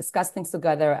things, we might discuss things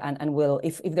together, and we'll,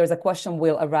 if there's a question,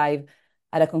 we'll arrive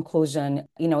at a conclusion,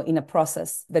 in a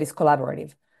process that is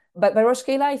collaborative. But by Rosh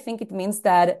Kehillah, I think it means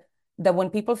that when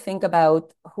people think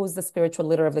about who's the spiritual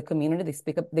leader of the community,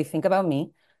 they think about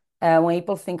me. When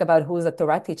people think about who's a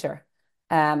Torah teacher,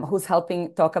 who's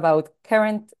helping talk about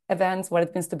current events, what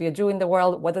it means to be a Jew in the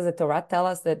world, what does the Torah tell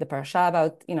us, the parasha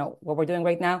about, what we're doing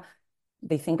right now,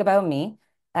 they think about me.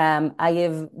 I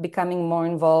have becoming more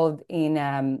involved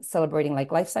in celebrating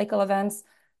like life cycle events.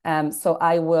 So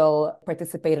I will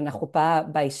participate in a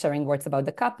chuppah by sharing words about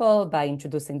the couple, by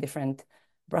introducing different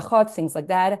brachot, things like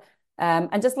that.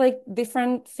 And just like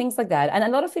different things like that. And a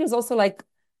lot of it is also like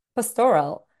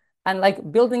pastoral and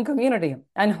like building community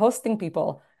and hosting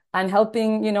people and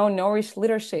helping, nourish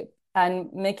leadership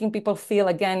and making people feel,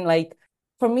 again, like,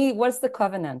 for me, what's the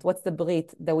covenant? What's the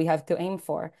brit that we have to aim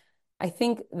for? I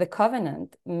think the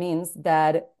covenant means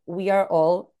that we are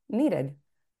all needed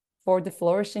for the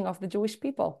flourishing of the Jewish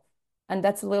people. And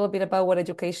that's a little bit about what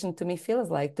education to me feels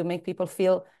like, to make people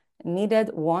feel needed,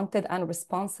 wanted, and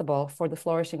responsible for the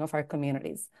flourishing of our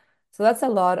communities. So that's a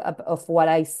lot of what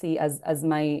I see as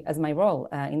my role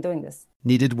in doing this.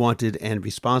 Needed, wanted, and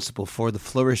responsible for the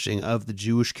flourishing of the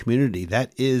Jewish community.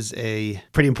 That is a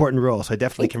pretty important role. So I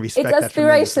definitely can respect that. It's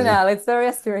aspirational. It's very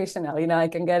aspirational. I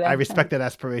can get it. I respect that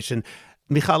aspiration.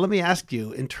 Mijal, let me ask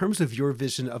you, in terms of your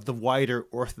vision of the wider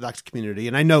Orthodox community,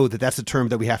 and I know that that's a term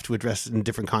that we have to address in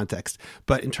different contexts,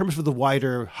 but in terms of the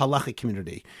wider halachic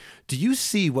community, do you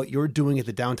see what you're doing at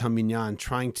the downtown Minyan,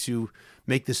 trying to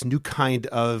make this new kind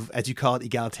of, as you call it,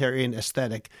 egalitarian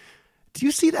aesthetic? Do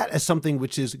you see that as something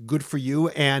which is good for you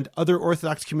and other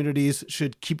Orthodox communities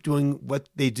should keep doing what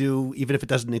they do, even if it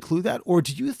doesn't include that? Or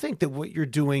do you think that what you're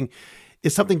doing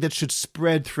is something that should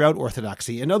spread throughout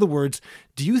Orthodoxy? In other words,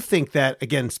 do you think that,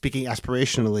 again, speaking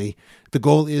aspirationally, the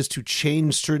goal is to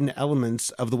change certain elements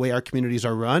of the way our communities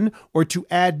are run, or to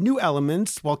add new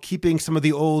elements while keeping some of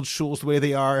the old shuls the way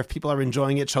they are? If people are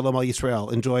enjoying it, Shalom al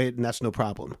Yisrael, enjoy it, and that's no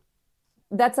problem.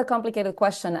 That's a complicated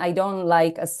question. I don't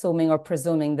like assuming or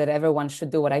presuming that everyone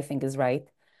should do what I think is right.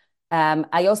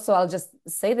 I'll just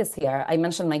say this here. I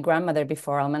mentioned my grandmother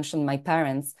before. I'll mention my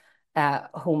parents,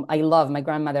 whom I love. My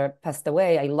grandmother passed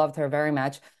away. I loved her very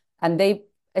much. And they,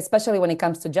 especially when it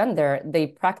comes to gender, they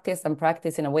practice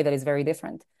in a way that is very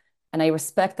different. And I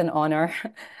respect and honor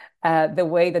the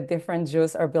way that different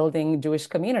Jews are building Jewish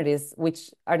communities, which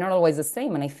are not always the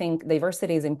same. And I think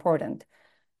diversity is important.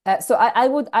 So I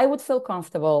would feel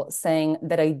comfortable saying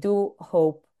that I do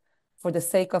hope, for the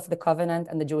sake of the covenant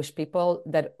and the Jewish people,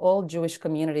 that all Jewish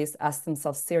communities ask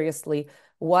themselves seriously,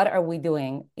 what are we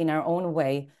doing in our own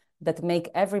way that make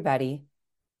everybody,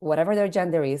 whatever their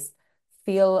gender is,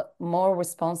 feel more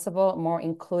responsible, more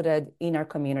included in our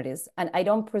communities. And I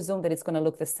don't presume that it's going to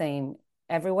look the same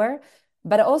everywhere.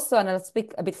 But also, and I'll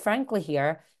speak a bit frankly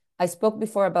here, I spoke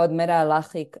before about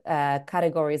meta-halachic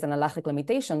categories and halachic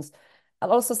limitations.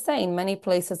 I'll also say in many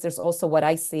places, there's also what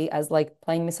I see as like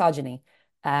plain misogyny,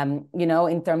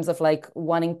 in terms of like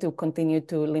wanting to continue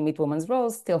to limit women's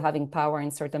roles, still having power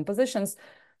in certain positions.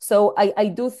 So I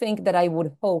do think that I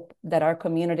would hope that our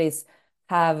communities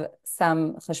have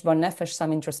some cheshbon nefesh,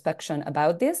 some introspection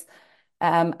about this.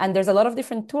 And there's a lot of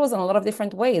different tools and a lot of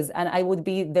different ways. And I would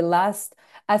be the last,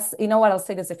 as you know what, I'll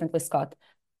say this differently, Scott.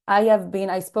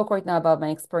 I spoke right now about my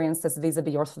experiences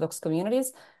vis-a-vis Orthodox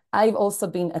communities. I've also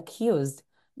been accused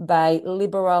by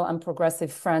liberal and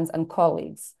progressive friends and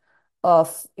colleagues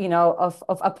of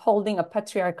upholding a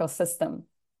patriarchal system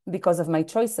because of my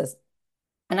choices.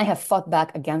 And I have fought back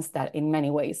against that in many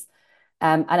ways.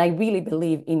 And I really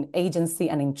believe in agency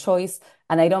and in choice.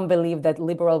 And I don't believe that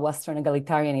liberal Western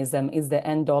egalitarianism is the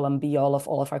end all and be all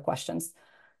of our questions.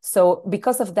 So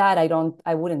because of that,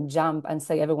 I wouldn't jump and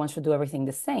say everyone should do everything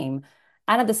the same.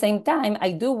 And at the same time,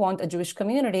 I do want a Jewish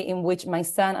community in which my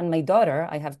son and my daughter,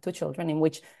 I have two children, in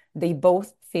which they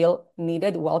both feel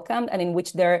needed, welcomed, and in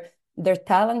which their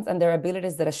talents and their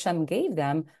abilities that Hashem gave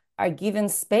them are given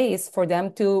space for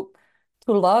them to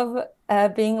love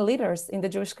being leaders in the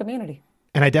Jewish community.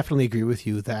 And I definitely agree with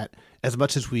you that as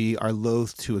much as we are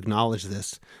loath to acknowledge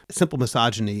this, simple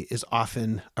misogyny is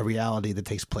often a reality that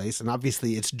takes place. And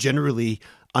obviously, it's generally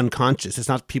unconscious. It's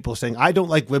not people saying, I don't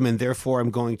like women, therefore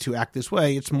I'm going to act this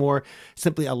way. It's more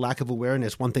simply a lack of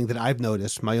awareness. One thing that I've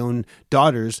noticed, my own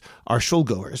daughters are shul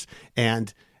goers.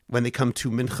 And when they come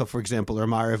to Mincha, for example, or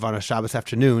Ma'ariv on a Shabbos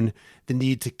afternoon, the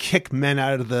need to kick men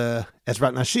out of the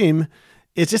Ezrat Nashim,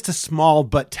 it's just a small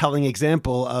but telling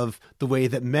example of the way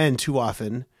that men too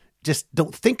often just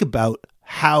don't think about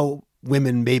how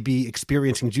women may be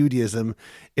experiencing Judaism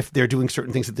if they're doing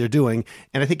certain things that they're doing.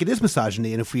 And I think it is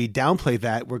misogyny. And if we downplay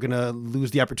that, we're going to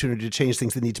lose the opportunity to change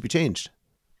things that need to be changed.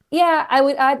 Yeah, I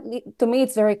would add, to me,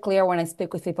 it's very clear when I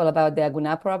speak with people about the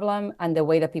Aguna problem and the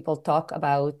way that people talk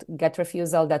about get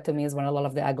refusal, that to me is when a lot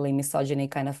of the ugly misogyny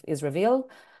kind of is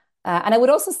revealed. And I would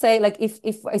also say, like,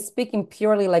 if I speak in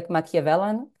purely like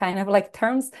Machiavellian kind of like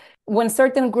terms, when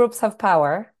certain groups have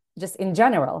power, just in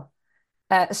general,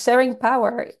 sharing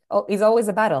power is always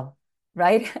a battle,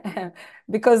 right?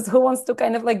 Because who wants to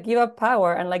kind of like give up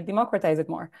power and like democratize it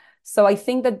more? So I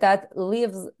think that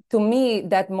lives, to me,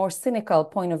 that more cynical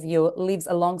point of view lives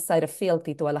alongside a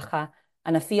fealty to halacha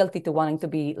and a fealty to wanting to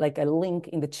be like a link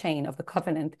in the chain of the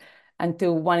covenant and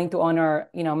to wanting to honor,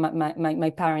 my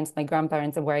parents, my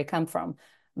grandparents, and where I come from.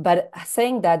 But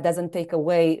saying that doesn't take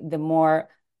away the more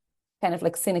kind of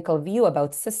like cynical view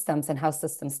about systems and how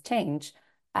systems change.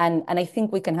 And I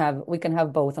think we can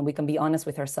have both, and we can be honest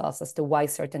with ourselves as to why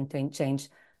certain change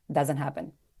doesn't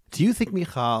happen. Do you think,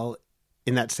 Mijal,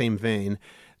 in that same vein,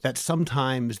 that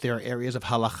sometimes there are areas of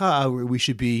halacha where we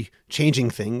should be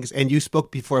changing things? And you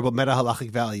spoke before about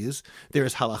meta-halachic values. There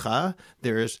is halacha,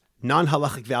 there is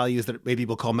non-halachic values that maybe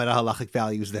we'll call meta-halachic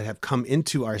values that have come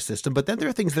into our system. But then there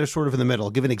are things that are sort of in the middle.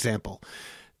 I'll give an example.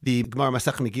 The Gemara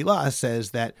Masechet Megillah says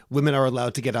that women are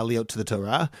allowed to get aliyot to the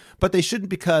Torah, but they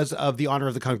shouldn't because of the honor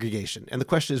of the congregation. And the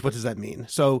question is, what does that mean?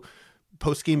 So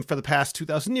poskim for the past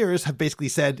 2,000 years have basically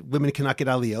said women cannot get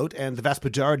aliyot, and the vast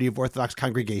majority of Orthodox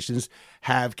congregations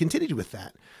have continued with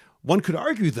that. One could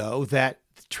argue, though, that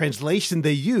the translation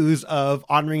they use of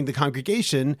honoring the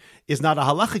congregation is not a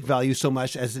halachic value so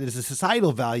much as it is a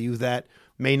societal value that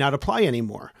may not apply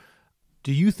anymore.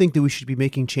 Do you think that we should be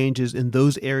making changes in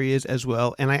those areas as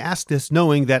well? And I ask this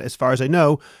knowing that, as far as I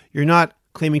know, you're not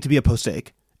claiming to be a posek.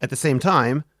 At the same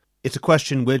time, it's a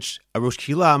question which a Rosh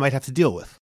Kehillah might have to deal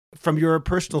with. From your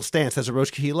personal stance as a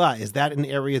Rosh Kehillah, is that an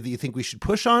area that you think we should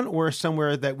push on, or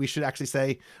somewhere that we should actually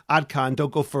say, Ad Kan,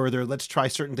 don't go further, let's try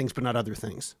certain things but not other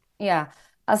things? Yeah,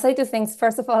 I'll say two things.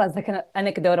 First of all, as like an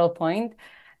anecdotal point,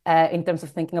 in terms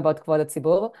of thinking about Kvod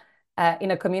HaTzibur,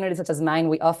 in a community such as mine,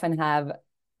 we often have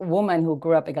women who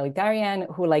grew up egalitarian,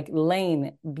 who like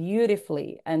lane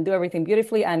beautifully and do everything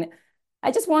beautifully. And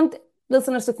I just want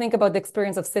listeners to think about the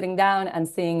experience of sitting down and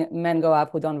seeing men go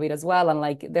up who don't read as well. And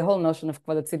like the whole notion of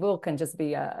Kvod HaTzibur can just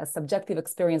be a subjective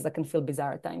experience that can feel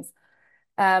bizarre at times.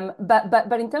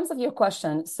 But in terms of your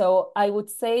question, so I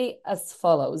would say as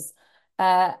follows.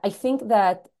 I think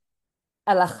that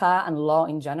halacha and law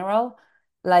in general,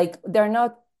 like they're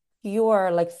not pure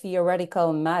like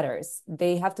theoretical matters.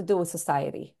 They have to do with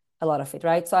society, a lot of it,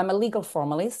 right? So I'm a legal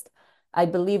formalist. I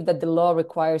believe that the law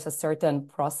requires a certain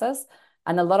process,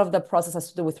 and a lot of the process has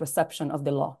to do with reception of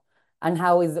the law. and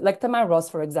how is like Tamar Ross,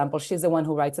 for example, she's the one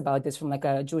who writes about this from like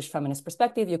a Jewish feminist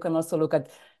perspective. You can also look at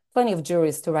plenty of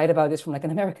jurists to write about this from like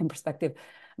an American perspective.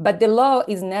 But the law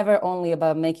is never only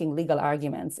about making legal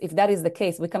arguments. If that is the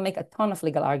case, we can make a ton of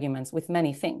legal arguments with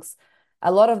many things.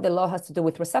 A lot of the law has to do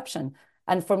with reception.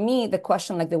 And for me, the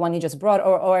question like the one you just brought,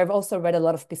 or I've also read a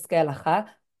lot of Piskei Halacha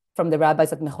from the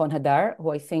rabbis at Mechon Hadar, who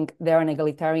I think they're an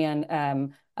egalitarian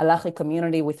halachic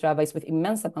community with rabbis with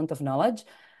immense amount of knowledge.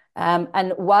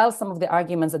 And while some of the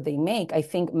arguments that they make, I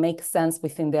think make sense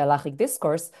within the halachic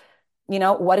discourse,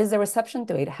 what is the reception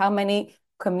to it? How many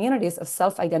communities of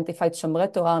self-identified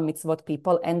Shomrei Torah mitzvot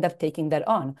people end up taking that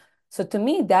on? So to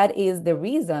me, that is the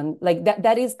reason, like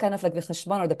that is kind of like the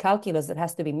cheshbon or the calculus that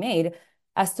has to be made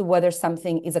as to whether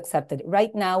something is accepted.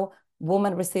 Right now,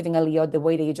 women receiving aliyot, the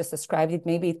way that you just described it,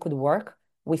 maybe it could work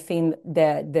within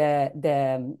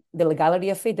the legality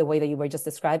of it, the way that you were just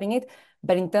describing it.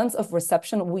 But in terms of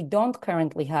reception, we don't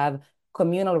currently have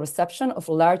communal reception of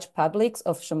large publics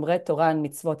of Shomrei Torah and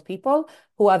mitzvot people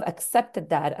who have accepted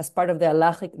that as part of the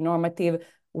halachic normative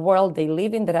world they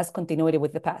live in that has continuity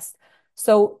with the past.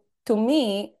 So to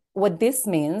me, what this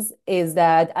means is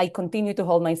that I continue to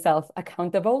hold myself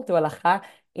accountable to halacha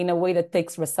in a way that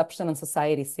takes reception and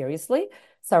society seriously.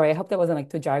 Sorry, I hope that wasn't like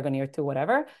too jargony or too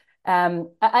whatever. And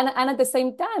at the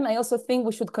same time, I also think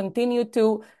we should continue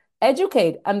to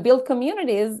educate and build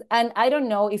communities. And I don't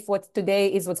know if what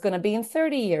today is what's going to be in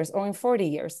 30 years or in 40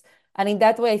 years. And in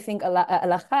that way, I think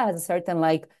halacha has a certain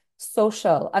like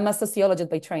social, I'm a sociologist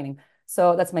by training.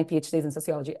 So that's my PhDs in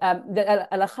sociology. The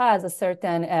halacha has a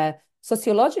certain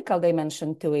sociological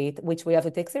dimension to it, which we have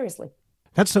to take seriously.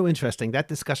 That's so interesting. That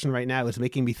discussion right now is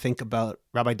making me think about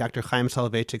Rabbi Dr. Chaim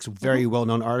Soloveitchik's very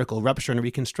well-known article, Rupture and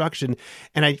Reconstruction.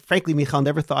 And I, frankly, Mijal,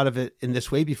 never thought of it in this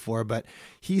way before, but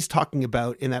he's talking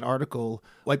about in that article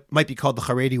what might be called the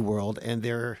Haredi world and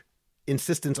their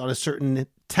insistence on a certain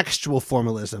textual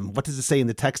formalism. What does it say in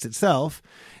the text itself?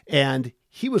 And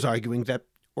he was arguing that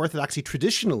Orthodoxy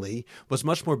traditionally was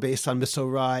much more based on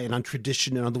Masorah and on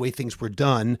tradition and on the way things were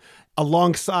done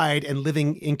alongside and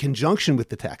living in conjunction with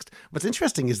the text. What's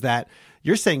interesting is that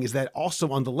you're saying is that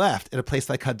also on the left, in a place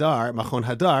like Hadar, Machon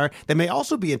Hadar, they may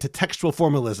also be into textual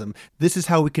formalism. This is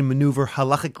how we can maneuver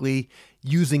halachically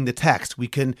using the text. We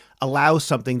can allow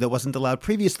something that wasn't allowed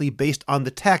previously based on the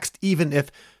text, even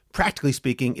if, practically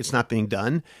speaking, it's not being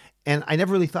done. And I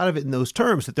never really thought of it in those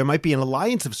terms, that there might be an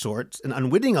alliance of sorts, an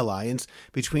unwitting alliance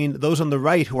between those on the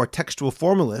right who are textual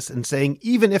formalists and saying,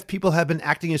 even if people have been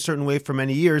acting a certain way for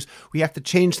many years, we have to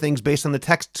change things based on the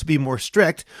text to be more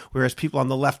strict, whereas people on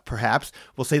the left, perhaps,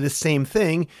 will say the same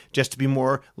thing just to be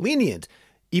more lenient.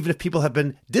 Even if people have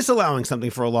been disallowing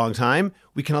something for a long time,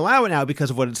 we can allow it now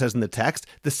because of what it says in the text.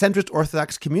 The centrist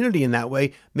Orthodox community in that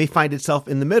way may find itself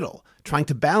in the middle, trying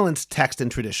to balance text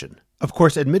and tradition. Of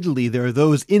course, admittedly, there are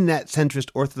those in that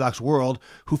centrist Orthodox world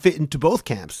who fit into both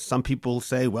camps. Some people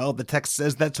say, well, the text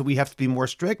says that, so we have to be more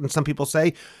strict. And some people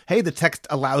say, hey, the text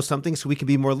allows something, so we can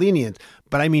be more lenient.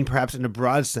 But I mean, perhaps in a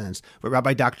broad sense, what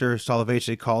Rabbi Dr.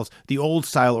 Soloveitchik calls the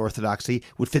old-style Orthodoxy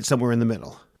would fit somewhere in the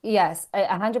middle. Yes,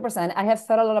 100%. I have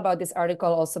thought a lot about this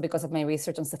article also because of my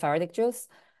research on Sephardic Jews,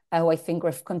 who I think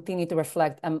continue to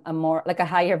reflect a more, like a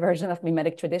higher version of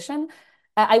mimetic tradition.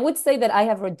 I would say that I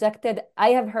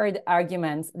have heard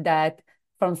arguments that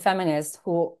from feminists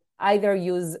who either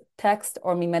use text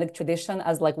or mimetic tradition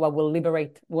as like what will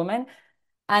liberate women.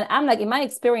 And I'm like, in my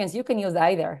experience, you can use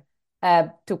either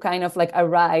to kind of like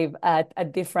arrive at a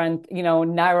different,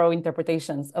 narrow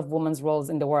interpretations of women's roles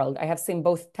in the world. I have seen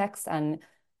both text and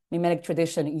mimetic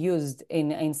tradition used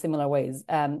in similar ways.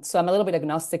 So I'm a little bit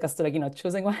agnostic as to like,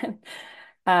 choosing one.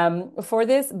 For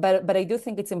this, but I do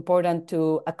think it's important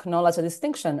to acknowledge a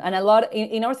distinction. And a lot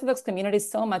in Orthodox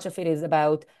communities, so much of it is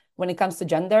about, when it comes to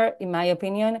gender, in my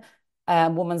opinion,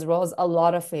 women's roles, a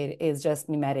lot of it is just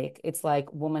mimetic. It's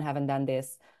like, women haven't done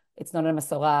this. It's not a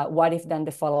Masorah. What if then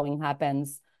the following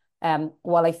happens?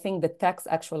 While I think the text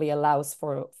actually allows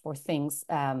for things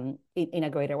in a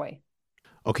greater way.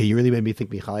 Okay, you really made me think,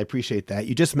 Mijal. I appreciate that.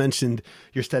 You just mentioned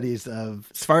your studies of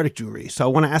Sephardic Jewry. So I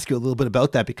want to ask you a little bit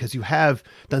about that because you have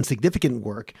done significant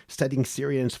work studying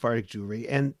Syrian and Sephardic Jewry.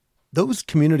 And those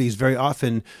communities very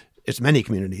often, it's many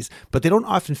communities, but they don't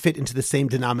often fit into the same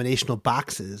denominational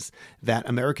boxes that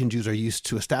American Jews are used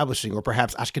to establishing, or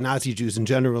perhaps Ashkenazi Jews in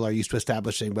general are used to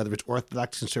establishing, whether it's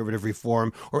Orthodox, Conservative,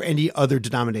 Reform, or any other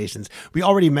denominations. We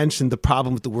already mentioned the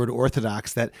problem with the word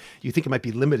Orthodox, that you think it might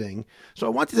be limiting. So I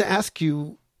wanted to ask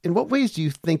you, in what ways do you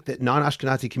think that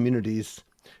non-Ashkenazi communities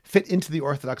fit into the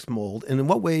Orthodox mold, and in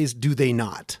what ways do they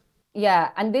not? Yeah,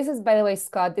 and this is, by the way,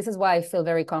 Scott, this is why I feel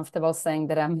very comfortable saying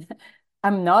that I'm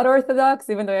I'm not Orthodox,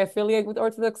 even though I affiliate with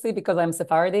Orthodoxy because I'm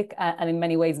Sephardic. And in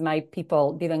many ways, my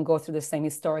people didn't go through the same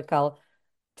historical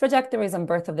trajectories and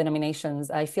birth of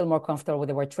denominations. I feel more comfortable with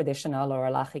the word traditional or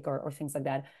halachic or things like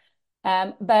that.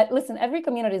 But listen, every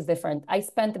community is different. I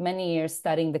spent many years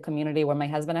studying the community where my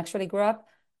husband actually grew up,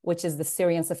 which is the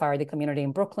Syrian Sephardi community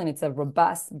in Brooklyn. It's a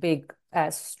robust, big,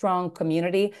 strong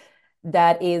community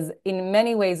that is in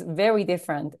many ways very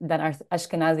different than our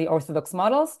Ashkenazi Orthodox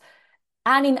models,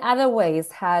 and in other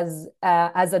ways has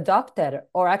adopted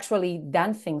or actually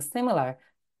done things similar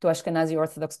to Ashkenazi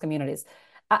Orthodox communities.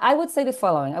 I would say the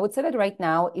following. I would say that right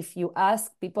now, if you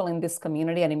ask people in this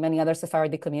community and in many other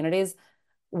Sephardi communities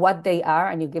what they are,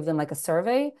 and you give them like a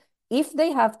survey, if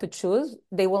they have to choose,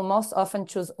 they will most often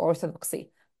choose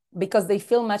Orthodoxy because they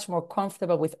feel much more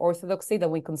comfortable with Orthodoxy than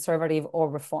with conservative or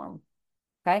reform.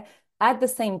 Okay. At the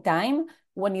same time,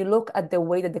 when you look at the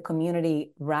way that the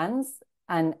community runs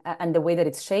and the way that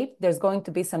it's shaped, there's going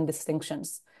to be some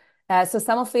distinctions. So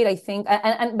some of it, I think,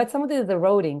 but some of it is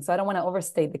eroding. So I don't want to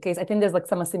overstate the case. I think there's like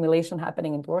some assimilation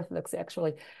happening into Orthodoxy,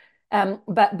 actually.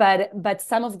 But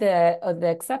some of the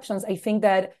exceptions, I think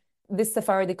that these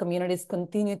Sephardi communities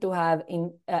continue to have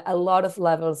in a lot of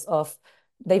levels of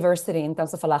diversity in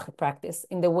terms of halachic practice,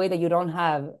 in the way that you don't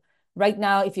have right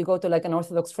now. If you go to like an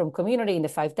Orthodox from community in the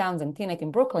Five Towns and Teaneck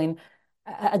in Brooklyn,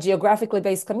 a geographically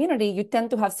based community, you tend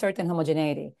to have certain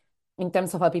homogeneity in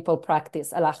terms of how people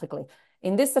practice halachically.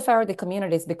 In these Sephardi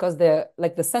communities, because the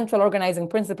central organizing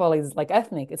principle is like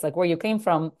ethnic, it's like where you came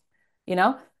from, you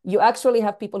know, you actually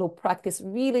have people who practice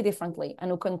really differently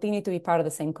and who continue to be part of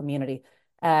the same community.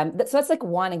 So that's like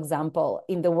one example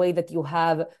in the way that you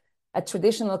have a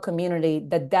traditional community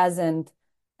that doesn't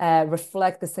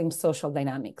reflect the same social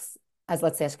dynamics as,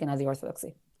 let's say, Ashkenazi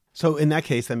Orthodoxy. So in that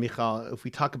case, then, Mijal, if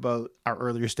we talk about our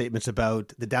earlier statements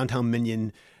about the downtown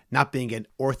minyan not being an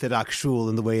Orthodox shul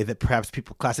in the way that perhaps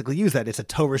people classically use that, it's a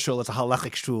Torah shul, it's a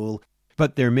halachic shul,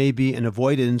 but there may be an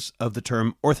avoidance of the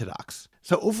term Orthodox.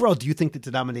 So overall, do you think that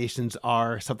denominations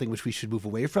are something which we should move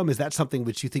away from? Is that something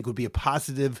which you think would be a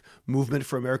positive movement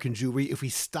for American Jewry if we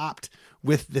stopped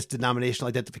with this denominational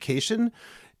identification,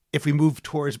 if we move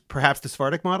towards perhaps the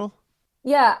Sephardic model?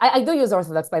 Yeah, I do use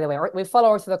Orthodox, by the way. We follow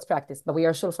Orthodox practice, but we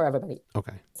are shul for everybody.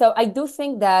 Okay. So I do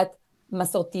think that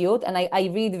Masortiut, and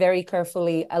I read very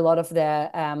carefully a lot of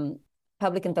the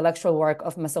public intellectual work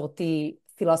of Masorti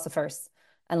philosophers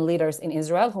and leaders in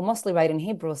Israel, who mostly write in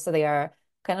Hebrew, so they are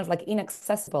kind of like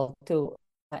inaccessible to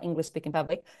English-speaking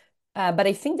public. But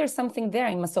I think there's something there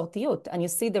in Masortiut, and you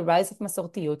see the rise of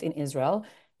Masortiut in Israel,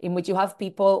 in which you have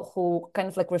people who kind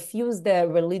of like refuse the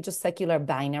religious secular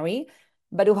binary,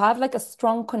 but who have like a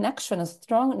strong connection, a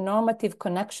strong normative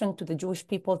connection to the Jewish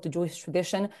people, to Jewish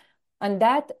tradition. And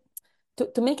that,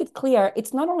 to make it clear,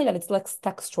 it's not only that it's less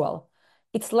textual,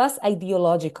 it's less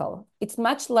ideological. It's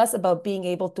much less about being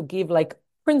able to give like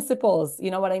principles,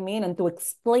 you know what I mean? And to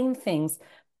explain things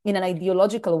in an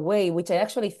ideological way, which I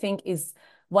actually think is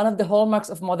one of the hallmarks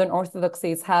of modern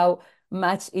Orthodoxy, is how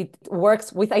much it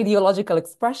works with ideological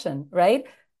expression, right?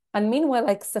 And meanwhile,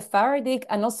 like Sephardic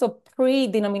and also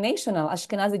pre-denominational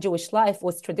Ashkenazi Jewish life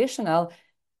was traditional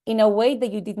in a way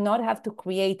that you did not have to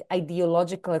create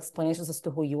ideological explanations as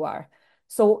to who you are.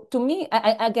 So to me,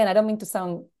 again, I don't mean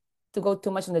to go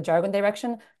too much in the jargon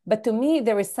direction, but to me,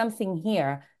 there is something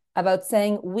here about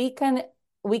saying we can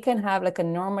have like a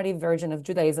normative version of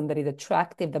Judaism that is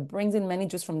attractive, that brings in many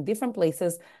Jews from different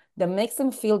places, that makes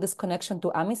them feel this connection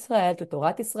to Am Yisrael, to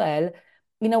Torah Israel,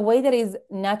 in a way that is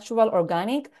natural,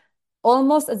 organic,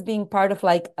 almost as being part of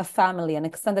like a family, an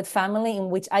extended family, in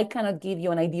which I cannot give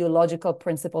you an ideological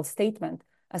principle statement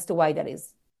as to why that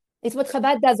is. It's what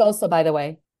Chabad does also, by the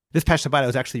way. This past Shabbat, I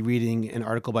was actually reading an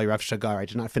article by Rav Shagar. I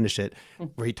did not finish it,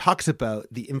 where he talks about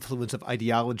the influence of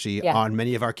ideology on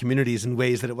many of our communities in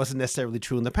ways that it wasn't necessarily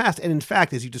true in the past. And in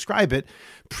fact, as you describe it,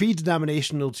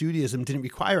 pre-denominational Judaism didn't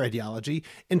require ideology,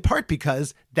 in part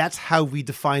because that's how we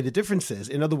define the differences.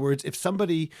 In other words, if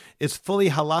somebody is fully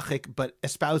halachic but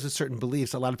espouses certain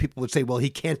beliefs, a lot of people would say, well, he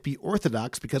can't be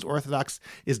Orthodox because Orthodox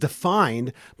is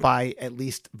defined by at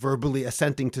least verbally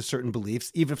assenting to certain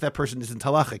beliefs, even if that person isn't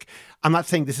halachic. I'm not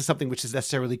saying this is something which is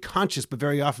necessarily conscious, but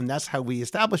very often that's how we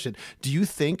establish it. Do you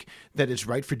think that it's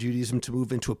right for Judaism to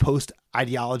move into a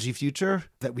post-ideology future,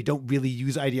 that we don't really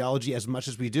use ideology as much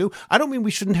as we do? I don't mean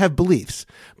we shouldn't have beliefs,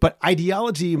 but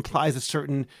ideology implies a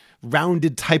certain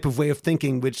rounded type of way of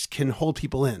thinking which can hold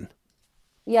people in.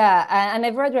 Yeah, and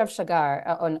I've read Rav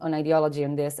Shagar on ideology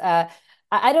on this. I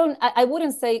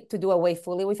wouldn't say to do away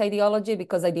fully with ideology,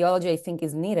 because ideology, I think,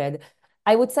 is needed.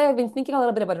 I would say I've been thinking a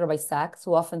little bit about Rabbi Sachs,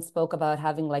 who often spoke about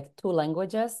having like two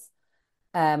languages.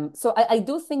 So I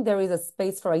do think there is a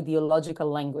space for ideological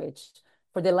language,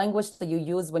 for the language that you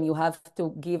use when you have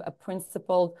to give a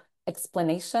principled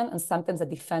explanation and sometimes a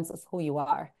defense of who you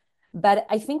are. But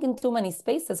I think in too many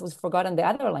spaces we've forgotten the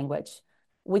other language,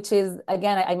 which is,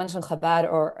 again, I mentioned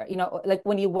Chabad, or, like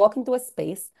when you walk into a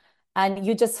space and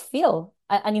you just feel,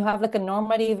 and you have like a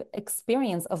normative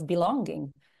experience of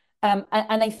belonging. And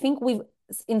I think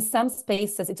in some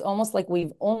spaces, it's almost like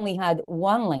we've only had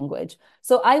one language.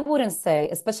 So I wouldn't say,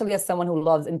 especially as someone who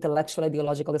loves intellectual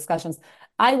ideological discussions,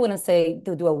 I wouldn't say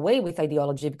to do away with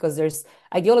ideology, because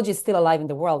ideology is still alive in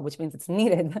the world, which means it's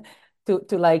needed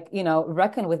to like,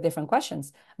 reckon with different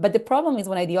questions. But the problem is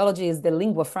when ideology is the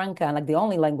lingua franca and like the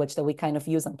only language that we kind of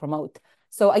use and promote.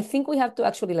 So I think we have to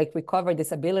actually like recover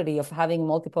this ability of having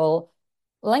multiple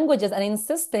languages and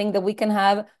insisting that we can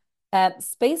have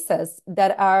spaces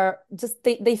that are just,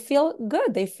 they feel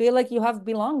good. They feel like you have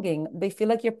belonging. They feel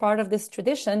like you're part of this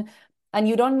tradition. And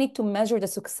you don't need to measure the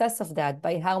success of that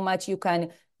by how much you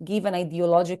can give an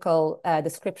ideological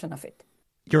description of it.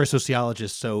 You're a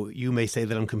sociologist, so you may say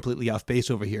that I'm completely off base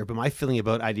over here, but my feeling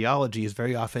about ideology is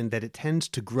very often that it tends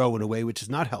to grow in a way which is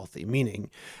not healthy,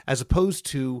 meaning as opposed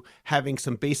to having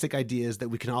some basic ideas that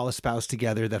we can all espouse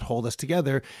together that hold us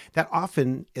together, that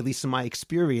often, at least in my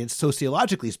experience,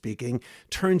 sociologically speaking,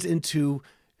 turns into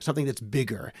something that's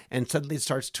bigger, and suddenly it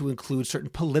starts to include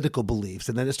certain political beliefs,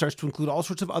 and then it starts to include all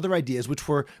sorts of other ideas which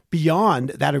were beyond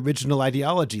that original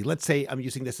ideology. Let's say, I'm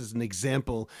using this as an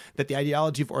example, that the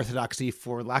ideology of Orthodoxy,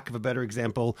 for lack of a better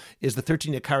example, is the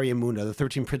 13 Ikari Emunah, the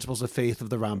 13 principles of faith of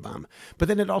the Rambam. But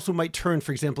then it also might turn,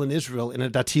 for example, in Israel, in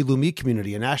a Dati Lumi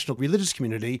community, a national religious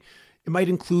community, it might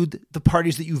include the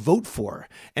parties that you vote for.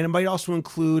 And it might also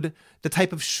include the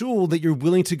type of shul that you're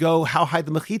willing to go, how high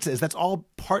the mechitza is. That's all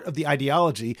part of the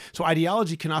ideology. So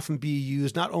ideology can often be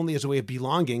used not only as a way of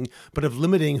belonging, but of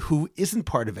limiting who isn't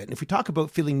part of it. And if we talk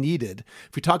about feeling needed,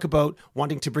 if we talk about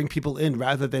wanting to bring people in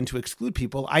rather than to exclude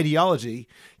people, ideology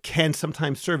can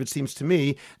sometimes serve, it seems to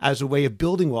me, as a way of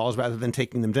building walls rather than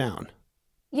taking them down.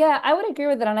 Yeah, I would agree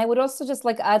with that. And I would also just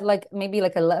like add like maybe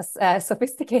like a less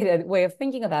sophisticated way of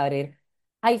thinking about it.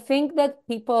 I think that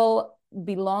people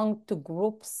belong to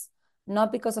groups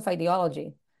not because of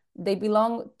ideology. They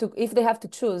belong to, if they have to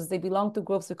choose, they belong to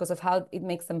groups because of how it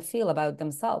makes them feel about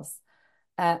themselves.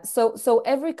 So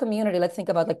every community, let's think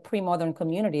about like pre-modern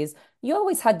communities, you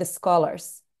always had the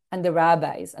scholars and the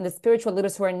rabbis and the spiritual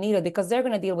leaders who are needed because they're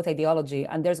going to deal with ideology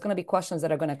and there's going to be questions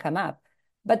that are going to come up.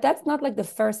 But that's not like the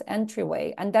first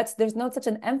entryway. And there's not such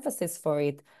an emphasis for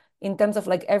it in terms of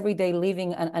like everyday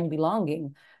living and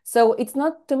belonging. So it's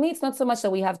not, to me, it's not so much that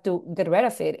we have to get rid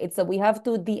of it. It's that we have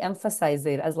to de-emphasize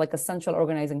it as like a central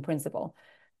organizing principle.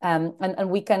 And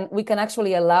we can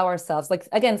actually allow ourselves, like,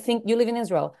 again, think you live in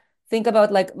Israel. Think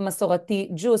about like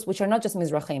Masorati Jews, which are not just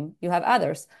Mizrahim, you have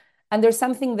others. And there's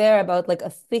something there about like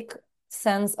a thick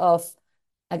sense of,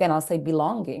 again, I'll say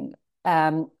belonging,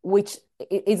 which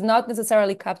is not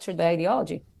necessarily captured by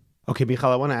ideology. Okay,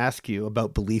 Mijal, I want to ask you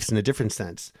about beliefs in a different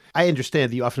sense. I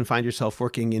understand that you often find yourself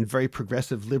working in very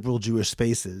progressive, liberal Jewish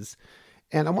spaces.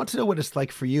 And I want to know what it's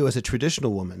like for you as a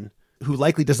traditional woman who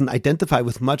likely doesn't identify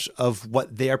with much of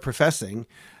what they are professing.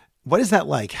 What is that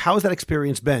like? How has that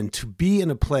experience been to be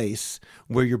in a place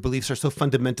where your beliefs are so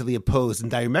fundamentally opposed and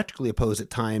diametrically opposed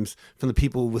at times from the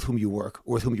people with whom you work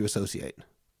or with whom you associate?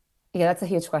 Yeah, that's a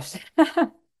huge question.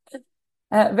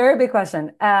 Very big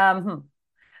question.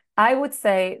 I would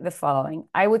say the following.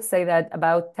 I would say that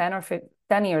about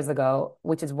 10 years ago,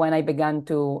 which is when I began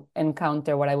to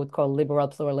encounter what I would call liberal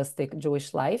pluralistic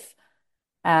Jewish life,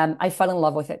 I fell in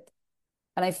love with it.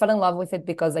 And I fell in love with it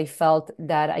because I felt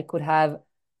that I could have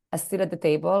a seat at the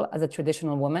table as a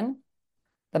traditional woman,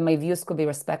 that my views could be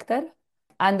respected,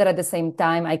 and that at the same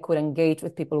time I could engage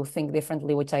with people who think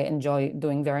differently, which I enjoy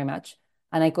doing very much.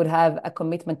 And I could have a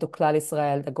commitment to Klal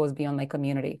Israel that goes beyond my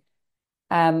community.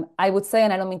 I would say,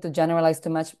 and I don't mean to generalize too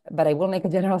much, but I will make a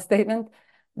general statement,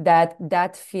 that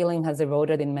that feeling has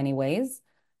eroded in many ways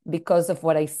because of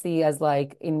what I see as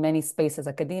like in many spaces,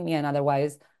 academia and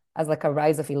otherwise, as like a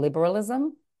rise of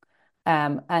illiberalism,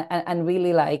 and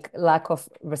really like lack of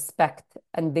respect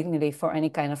and dignity for any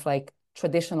kind of like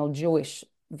traditional Jewish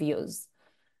views.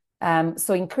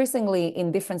 So increasingly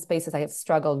in different spaces, I have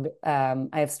struggled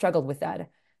with that.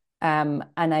 And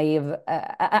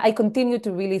I continue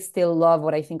to really still love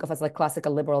what I think of as like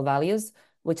classical liberal values,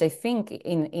 which I think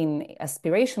in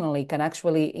aspirationally can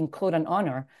actually include and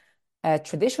honor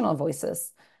traditional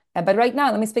voices. But right now,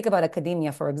 let me speak about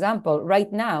academia, for example.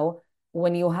 Right now,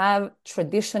 when you have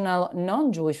traditional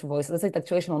non-Jewish voices, let's say the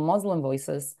traditional Muslim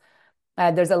voices,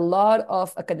 there's a lot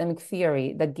of academic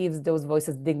theory that gives those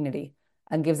voices dignity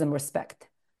and gives them respect.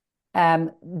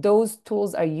 Those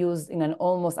tools are used in an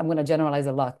almost, I'm going to generalize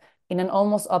a lot, in an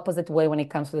almost opposite way when it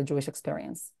comes to the Jewish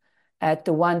experience,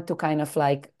 to want to kind of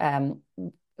like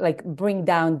bring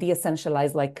down,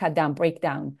 de-essentialize, like cut down, break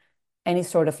down any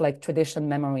sort of like tradition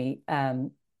memory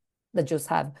that Jews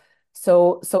have.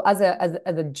 So as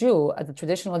a Jew, as a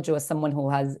traditional Jew, as someone who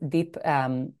has deep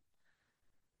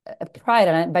pride,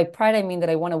 and by pride I mean that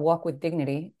I want to walk with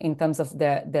dignity in terms of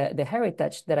the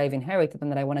heritage that I've inherited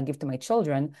and that I want to give to my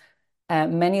children.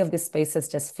 Many of these spaces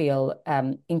just feel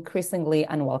increasingly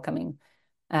unwelcoming.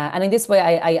 And in this way,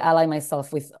 I ally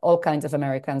myself with all kinds of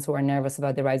Americans who are nervous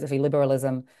about the rise of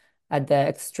illiberalism at the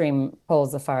extreme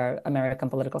poles of our American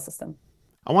political system.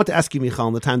 I want to ask you, Mijal,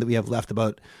 in the time that we have left,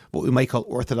 about what we might call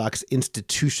Orthodox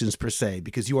institutions per se,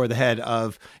 because you are the head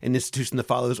of an institution that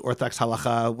follows Orthodox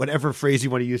Halacha, whatever phrase you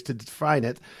want to use to define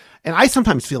it. And I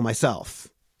sometimes feel myself,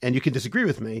 and you can disagree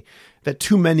with me, that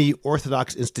too many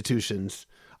Orthodox institutions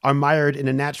are mired in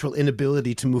a natural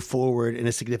inability to move forward in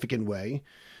a significant way.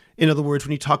 In other words,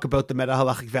 when you talk about the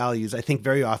meta-halachic values, I think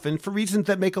very often, for reasons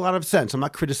that make a lot of sense, I'm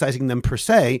not criticizing them per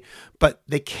se, but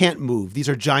they can't move. These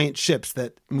are giant ships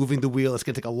that moving the wheel, it's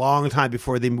going to take a long time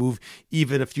before they move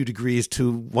even a few degrees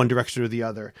to one direction or the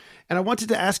other. And I wanted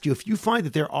to ask you if you find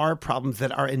that there are problems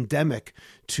that are endemic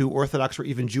to Orthodox or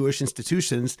even Jewish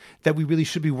institutions that we really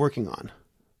should be working on.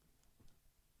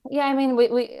 Yeah, I mean,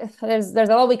 there's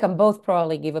a lot we can both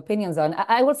probably give opinions on.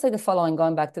 I would say the following,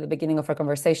 going back to the beginning of our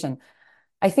conversation.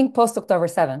 I think post October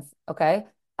 7th, okay,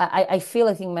 I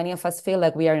think many of us feel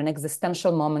like we are in an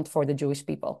existential moment for the Jewish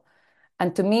people.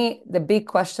 And to me, the big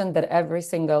question that every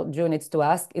single Jew needs to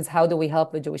ask is, how do we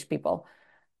help the Jewish people?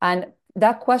 And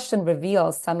that question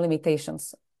reveals some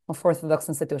limitations of Orthodox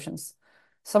institutions.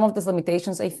 Some of those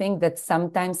limitations, I think that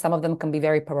sometimes some of them can be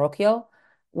very parochial,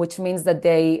 which means that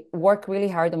they work really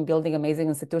hard on building amazing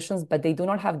institutions, but they do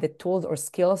not have the tools or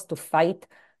skills to fight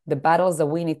the battles that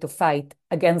we need to fight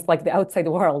against like the outside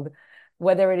world,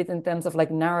 whether it is in terms of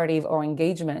like narrative or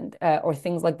engagement or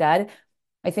things like that.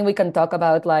 I think we can talk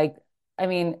about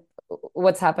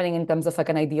what's happening in terms of like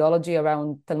an ideology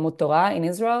around Talmud Torah in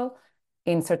Israel,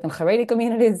 in certain Haredi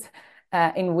communities,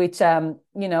 in which,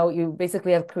 you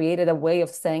basically have created a way of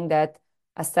saying that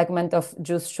a segment of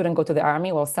Jews shouldn't go to the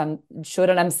army. Well, some should,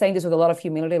 and I'm saying this with a lot of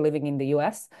humility living in the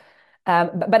US.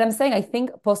 But I'm saying, I think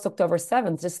post October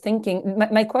 7th, just thinking,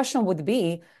 my question would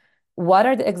be, what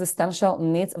are the existential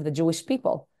needs of the Jewish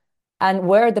people? And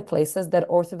where are the places that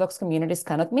Orthodox communities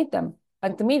cannot meet them?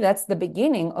 And to me, that's the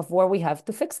beginning of where we have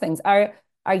to fix things. Are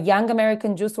young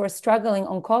American Jews who are struggling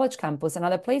on college campus and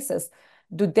other places,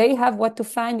 do they have what to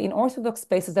find in Orthodox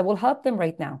spaces that will help them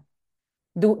right now?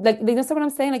 You know what I'm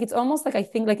saying? Like, it's almost like I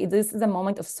think like this is a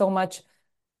moment of so much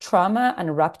trauma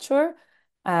and rupture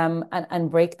and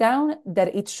breakdown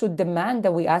that it should demand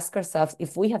that we ask ourselves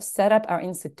if we have set up our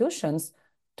institutions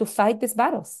to fight these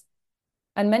battles.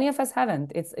 And many of us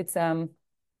haven't. And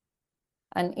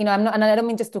I'm not, and I don't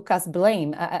mean just to cast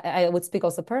blame. I would speak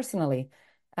also personally.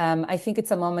 I think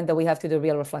it's a moment that we have to do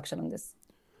real reflection on this.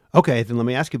 Okay, then let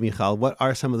me ask you, Mijal, what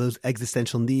are some of those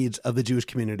existential needs of the Jewish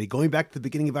community? Going back to the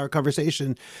beginning of our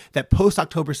conversation, that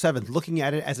post-October 7th, looking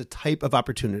at it as a type of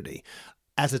opportunity,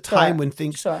 as a time when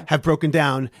things have broken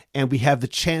down and we have the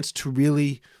chance to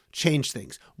really change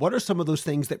things. What are some of those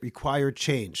things that require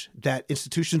change that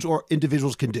institutions or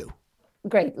individuals can do?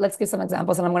 Great. Let's give some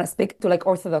examples. And I'm going to speak to like an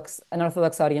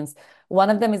Orthodox audience. One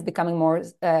of them is becoming more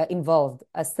involved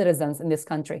as citizens in this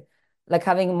country, like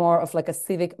having more of like a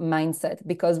civic mindset,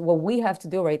 because what we have to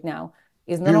do right now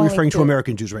is not only referring to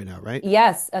American Jews right now, right?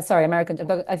 Yes. Sorry, American.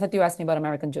 I thought you asked me about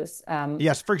American Jews.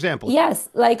 Yes, for example. Yes.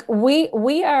 Like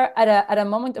we are at a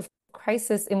moment of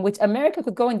crisis in which America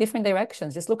could go in different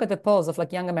directions. Just look at the polls of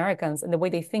like young Americans and the way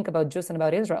they think about Jews and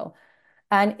about Israel.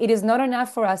 And it is not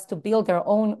enough for us to build our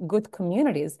own good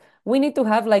communities. We need to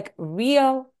have like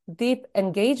real deep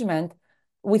engagement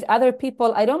with other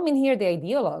people. I don't mean here the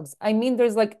ideologues. I mean,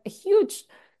 there's like a huge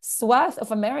swath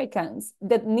of Americans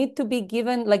that need to be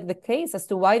given like the case as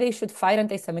to why they should fight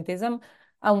anti-Semitism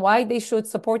and why they should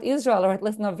support Israel or at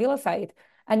least not vilify it.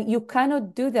 And you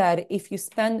cannot do that if you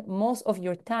spend most of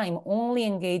your time only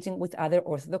engaging with other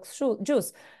Orthodox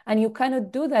Jews. And you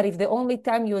cannot do that if the only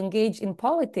time you engage in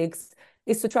politics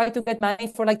is to try to get money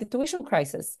for like the tuition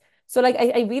crisis. So like,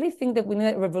 I really think that we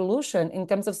need a revolution in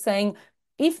terms of saying,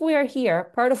 if we are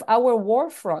here, part of our war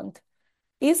front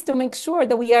is to make sure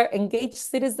that we are engaged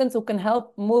citizens who can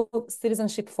help move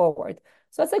citizenship forward.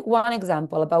 So that's like one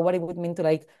example about what it would mean to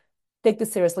like take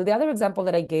this seriously. The other example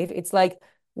that I gave, it's like,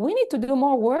 we need to do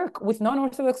more work with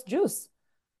non-Orthodox Jews.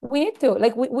 We need to,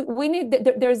 like, we need,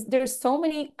 there's so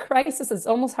many crises, it's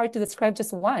almost hard to describe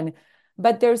just one,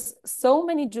 but there's so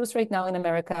many Jews right now in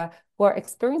America who are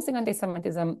experiencing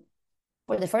anti-Semitism,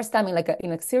 for the first time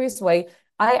in a serious way.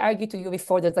 I argued to you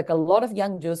before, there's like a lot of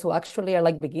young Jews who actually are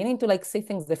like beginning to like see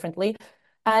things differently.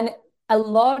 And a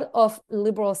lot of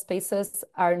liberal spaces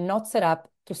are not set up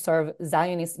to serve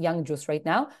Zionist young Jews right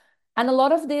now. And a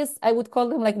lot of this, I would call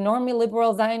them like normally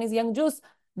liberal Zionist young Jews,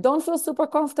 don't feel super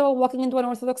comfortable walking into an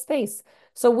Orthodox space.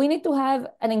 So we need to have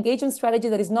an engagement strategy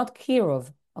that is not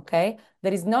Kirov, okay?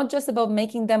 That is not just about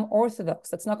making them Orthodox.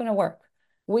 That's not going to work.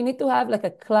 We need to have like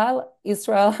a Klal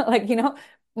Israel,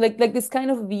 like this kind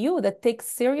of view that takes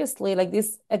seriously like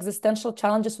these existential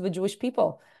challenges for the Jewish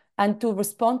people, and to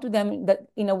respond to them that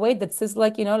in a way that says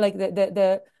like, like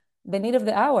the need of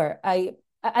the hour. I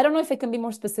don't know if I can be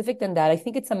more specific than that. I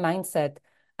think it's a mindset.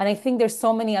 And I think there's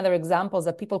so many other examples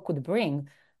that people could bring.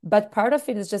 But part of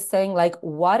it is just saying like,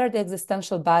 what are the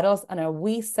existential battles, and are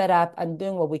we set up and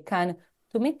doing what we can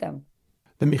to meet them?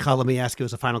 Then Mijal, let me ask you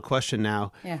as a final question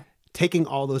now. Yeah. Taking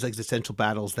all those existential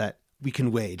battles that we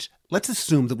can wage, let's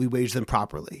assume that we wage them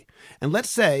properly. And let's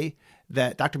say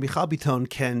that Dr. Mijal Bitton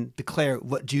can declare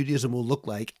what Judaism will look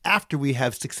like after we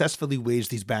have successfully waged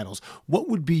these battles. What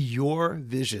would be your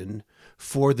vision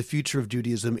for the future of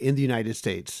Judaism in the United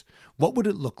States? What would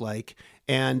it look like?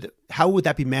 And how would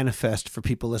that be manifest for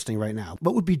people listening right now?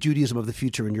 What would be Judaism of the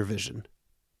future in your vision?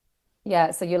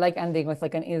 Yeah, so you like ending with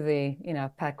like an easy,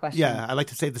 pack question. Yeah, I like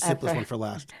to save the simplest one for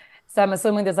last. So I'm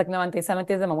assuming there's like no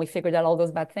anti-Semitism and we figured out all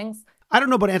those bad things. I don't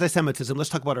know about anti-Semitism. Let's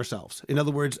talk about ourselves. In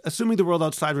other words, assuming the world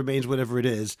outside remains whatever it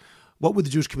is, what would the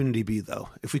Jewish community be, though,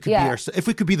 if we could if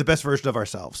we could be the best version of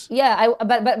ourselves? Yeah,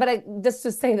 but just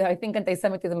to say that I think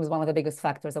anti-Semitism is one of the biggest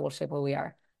factors that will shape who we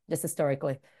are, just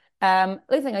historically.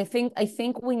 Listen, I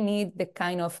think we need the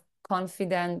kind of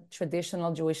confident,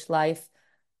 traditional Jewish life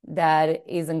that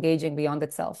is engaging beyond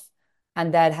itself,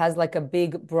 and that has like a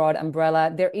big, broad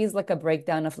umbrella. There is like a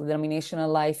breakdown of the denominational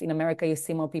life. In America, you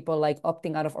see more people like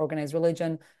opting out of organized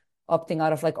religion, opting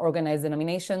out of like organized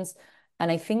denominations. And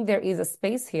I think there is a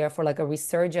space here for like a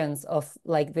resurgence of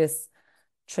like this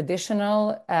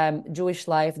traditional Jewish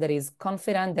life that is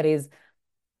confident, that is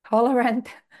tolerant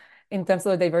in terms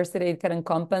of the diversity it can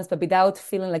encompass, but without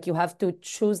feeling like you have to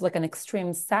choose like an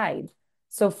extreme side.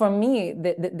 So for me,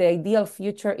 the ideal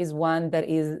future is one that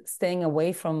is staying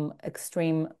away from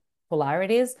extreme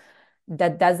polarities,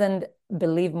 that doesn't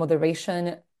believe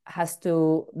moderation has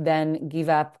to then give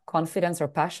up confidence or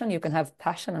passion. You can have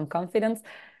passion and confidence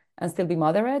and still be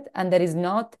moderate. And that is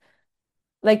not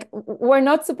like, we're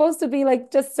not supposed to be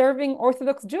like just serving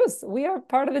Orthodox Jews. We are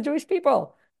part of the Jewish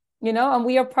people, and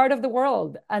we are part of the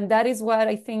world. And that is what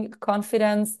I think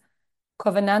confidence,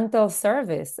 covenantal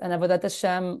service, and Avodat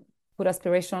Hashem would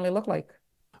aspirationally look like.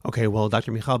 Okay, well,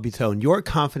 Dr. Mijal Bitton, your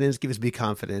confidence gives me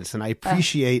confidence, and I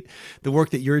appreciate the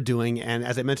work that you're doing. And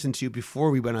as I mentioned to you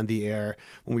before we went on the air,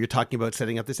 when we were talking about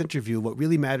setting up this interview, what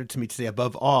really mattered to me today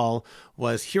above all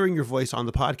was hearing your voice on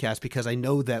the podcast, because I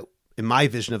know that in my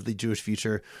vision of the Jewish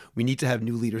future, we need to have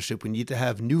new leadership. We need to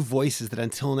have new voices that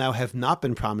until now have not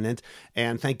been prominent.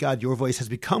 And thank God your voice has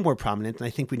become more prominent. And I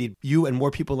think we need you and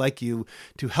more people like you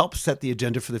to help set the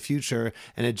agenda for the future,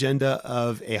 an agenda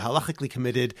of a halachically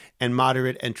committed and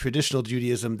moderate and traditional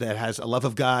Judaism that has a love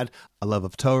of God, a love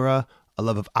of Torah, a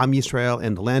love of Am Yisrael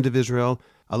and the land of Israel,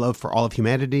 a love for all of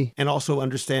humanity, and also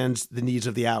understands the needs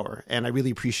of the hour. And I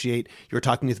really appreciate your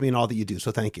talking with me and all that you do.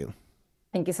 So thank you.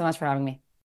 Thank you so much for having me.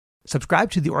 Subscribe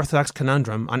to the Orthodox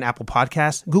Conundrum on Apple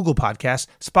Podcasts, Google Podcasts,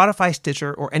 Spotify,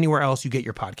 Stitcher, or anywhere else you get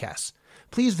your podcasts.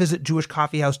 Please visit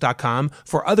jewishcoffeehouse.com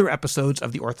for other episodes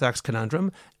of the Orthodox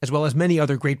Conundrum, as well as many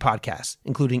other great podcasts,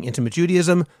 including Intimate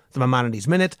Judaism, The Maimonides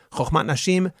Minute, Chochmat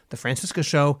Nashim, The Francisca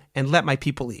Show, and Let My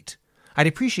People Eat. I'd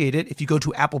appreciate it if you go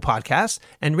to Apple Podcasts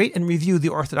and rate and review the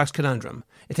Orthodox Conundrum.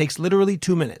 It takes literally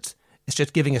 2 minutes. It's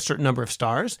just giving a certain number of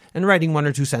stars and writing 1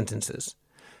 or 2 sentences.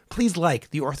 Please like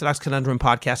the Orthodox Conundrum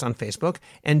podcast on Facebook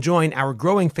and join our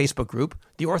growing Facebook group,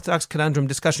 the Orthodox Conundrum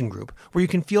Discussion Group, where you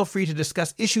can feel free to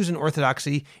discuss issues in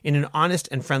Orthodoxy in an honest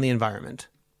and friendly environment.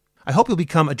 I hope you'll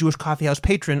become a Jewish Coffee House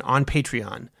patron on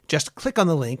Patreon. Just click on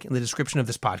the link in the description of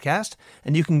this podcast,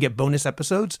 and you can get bonus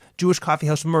episodes, Jewish Coffee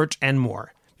House merch, and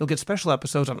more. You'll get special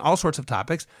episodes on all sorts of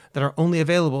topics that are only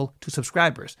available to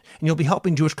subscribers, and you'll be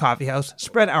helping Jewish Coffee House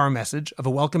spread our message of a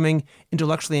welcoming,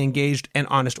 intellectually engaged, and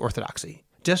honest Orthodoxy.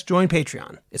 Just join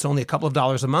Patreon. It's only a couple of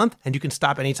dollars a month, and you can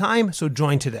stop anytime, so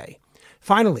join today.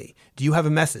 Finally, do you have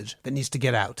a message that needs to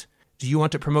get out? Do you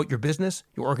want to promote your business,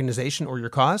 your organization, or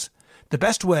your cause? The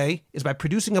best way is by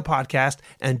producing a podcast,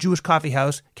 and Jewish Coffee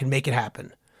House can make it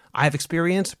happen. I have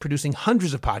experience producing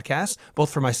hundreds of podcasts,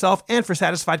 both for myself and for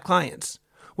satisfied clients.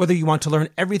 Whether you want to learn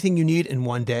everything you need in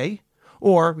one day,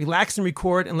 or relax and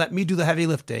record and let me do the heavy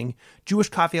lifting, Jewish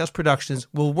Coffee House Productions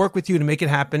will work with you to make it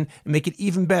happen and make it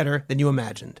even better than you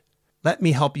imagined. Let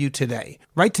me help you today.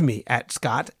 Write to me at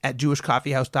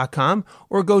scott@jewishcoffeehouse.com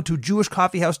or go to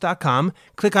jewishcoffeehouse.com,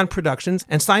 click on Productions,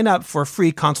 and sign up for a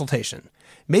free consultation.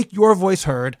 Make your voice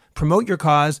heard, promote your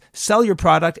cause, sell your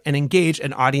product, and engage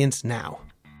an audience now.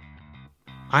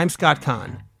 I'm Scott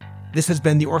Kahn. This has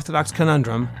been The Orthodox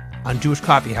Conundrum on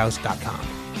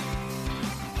jewishcoffeehouse.com.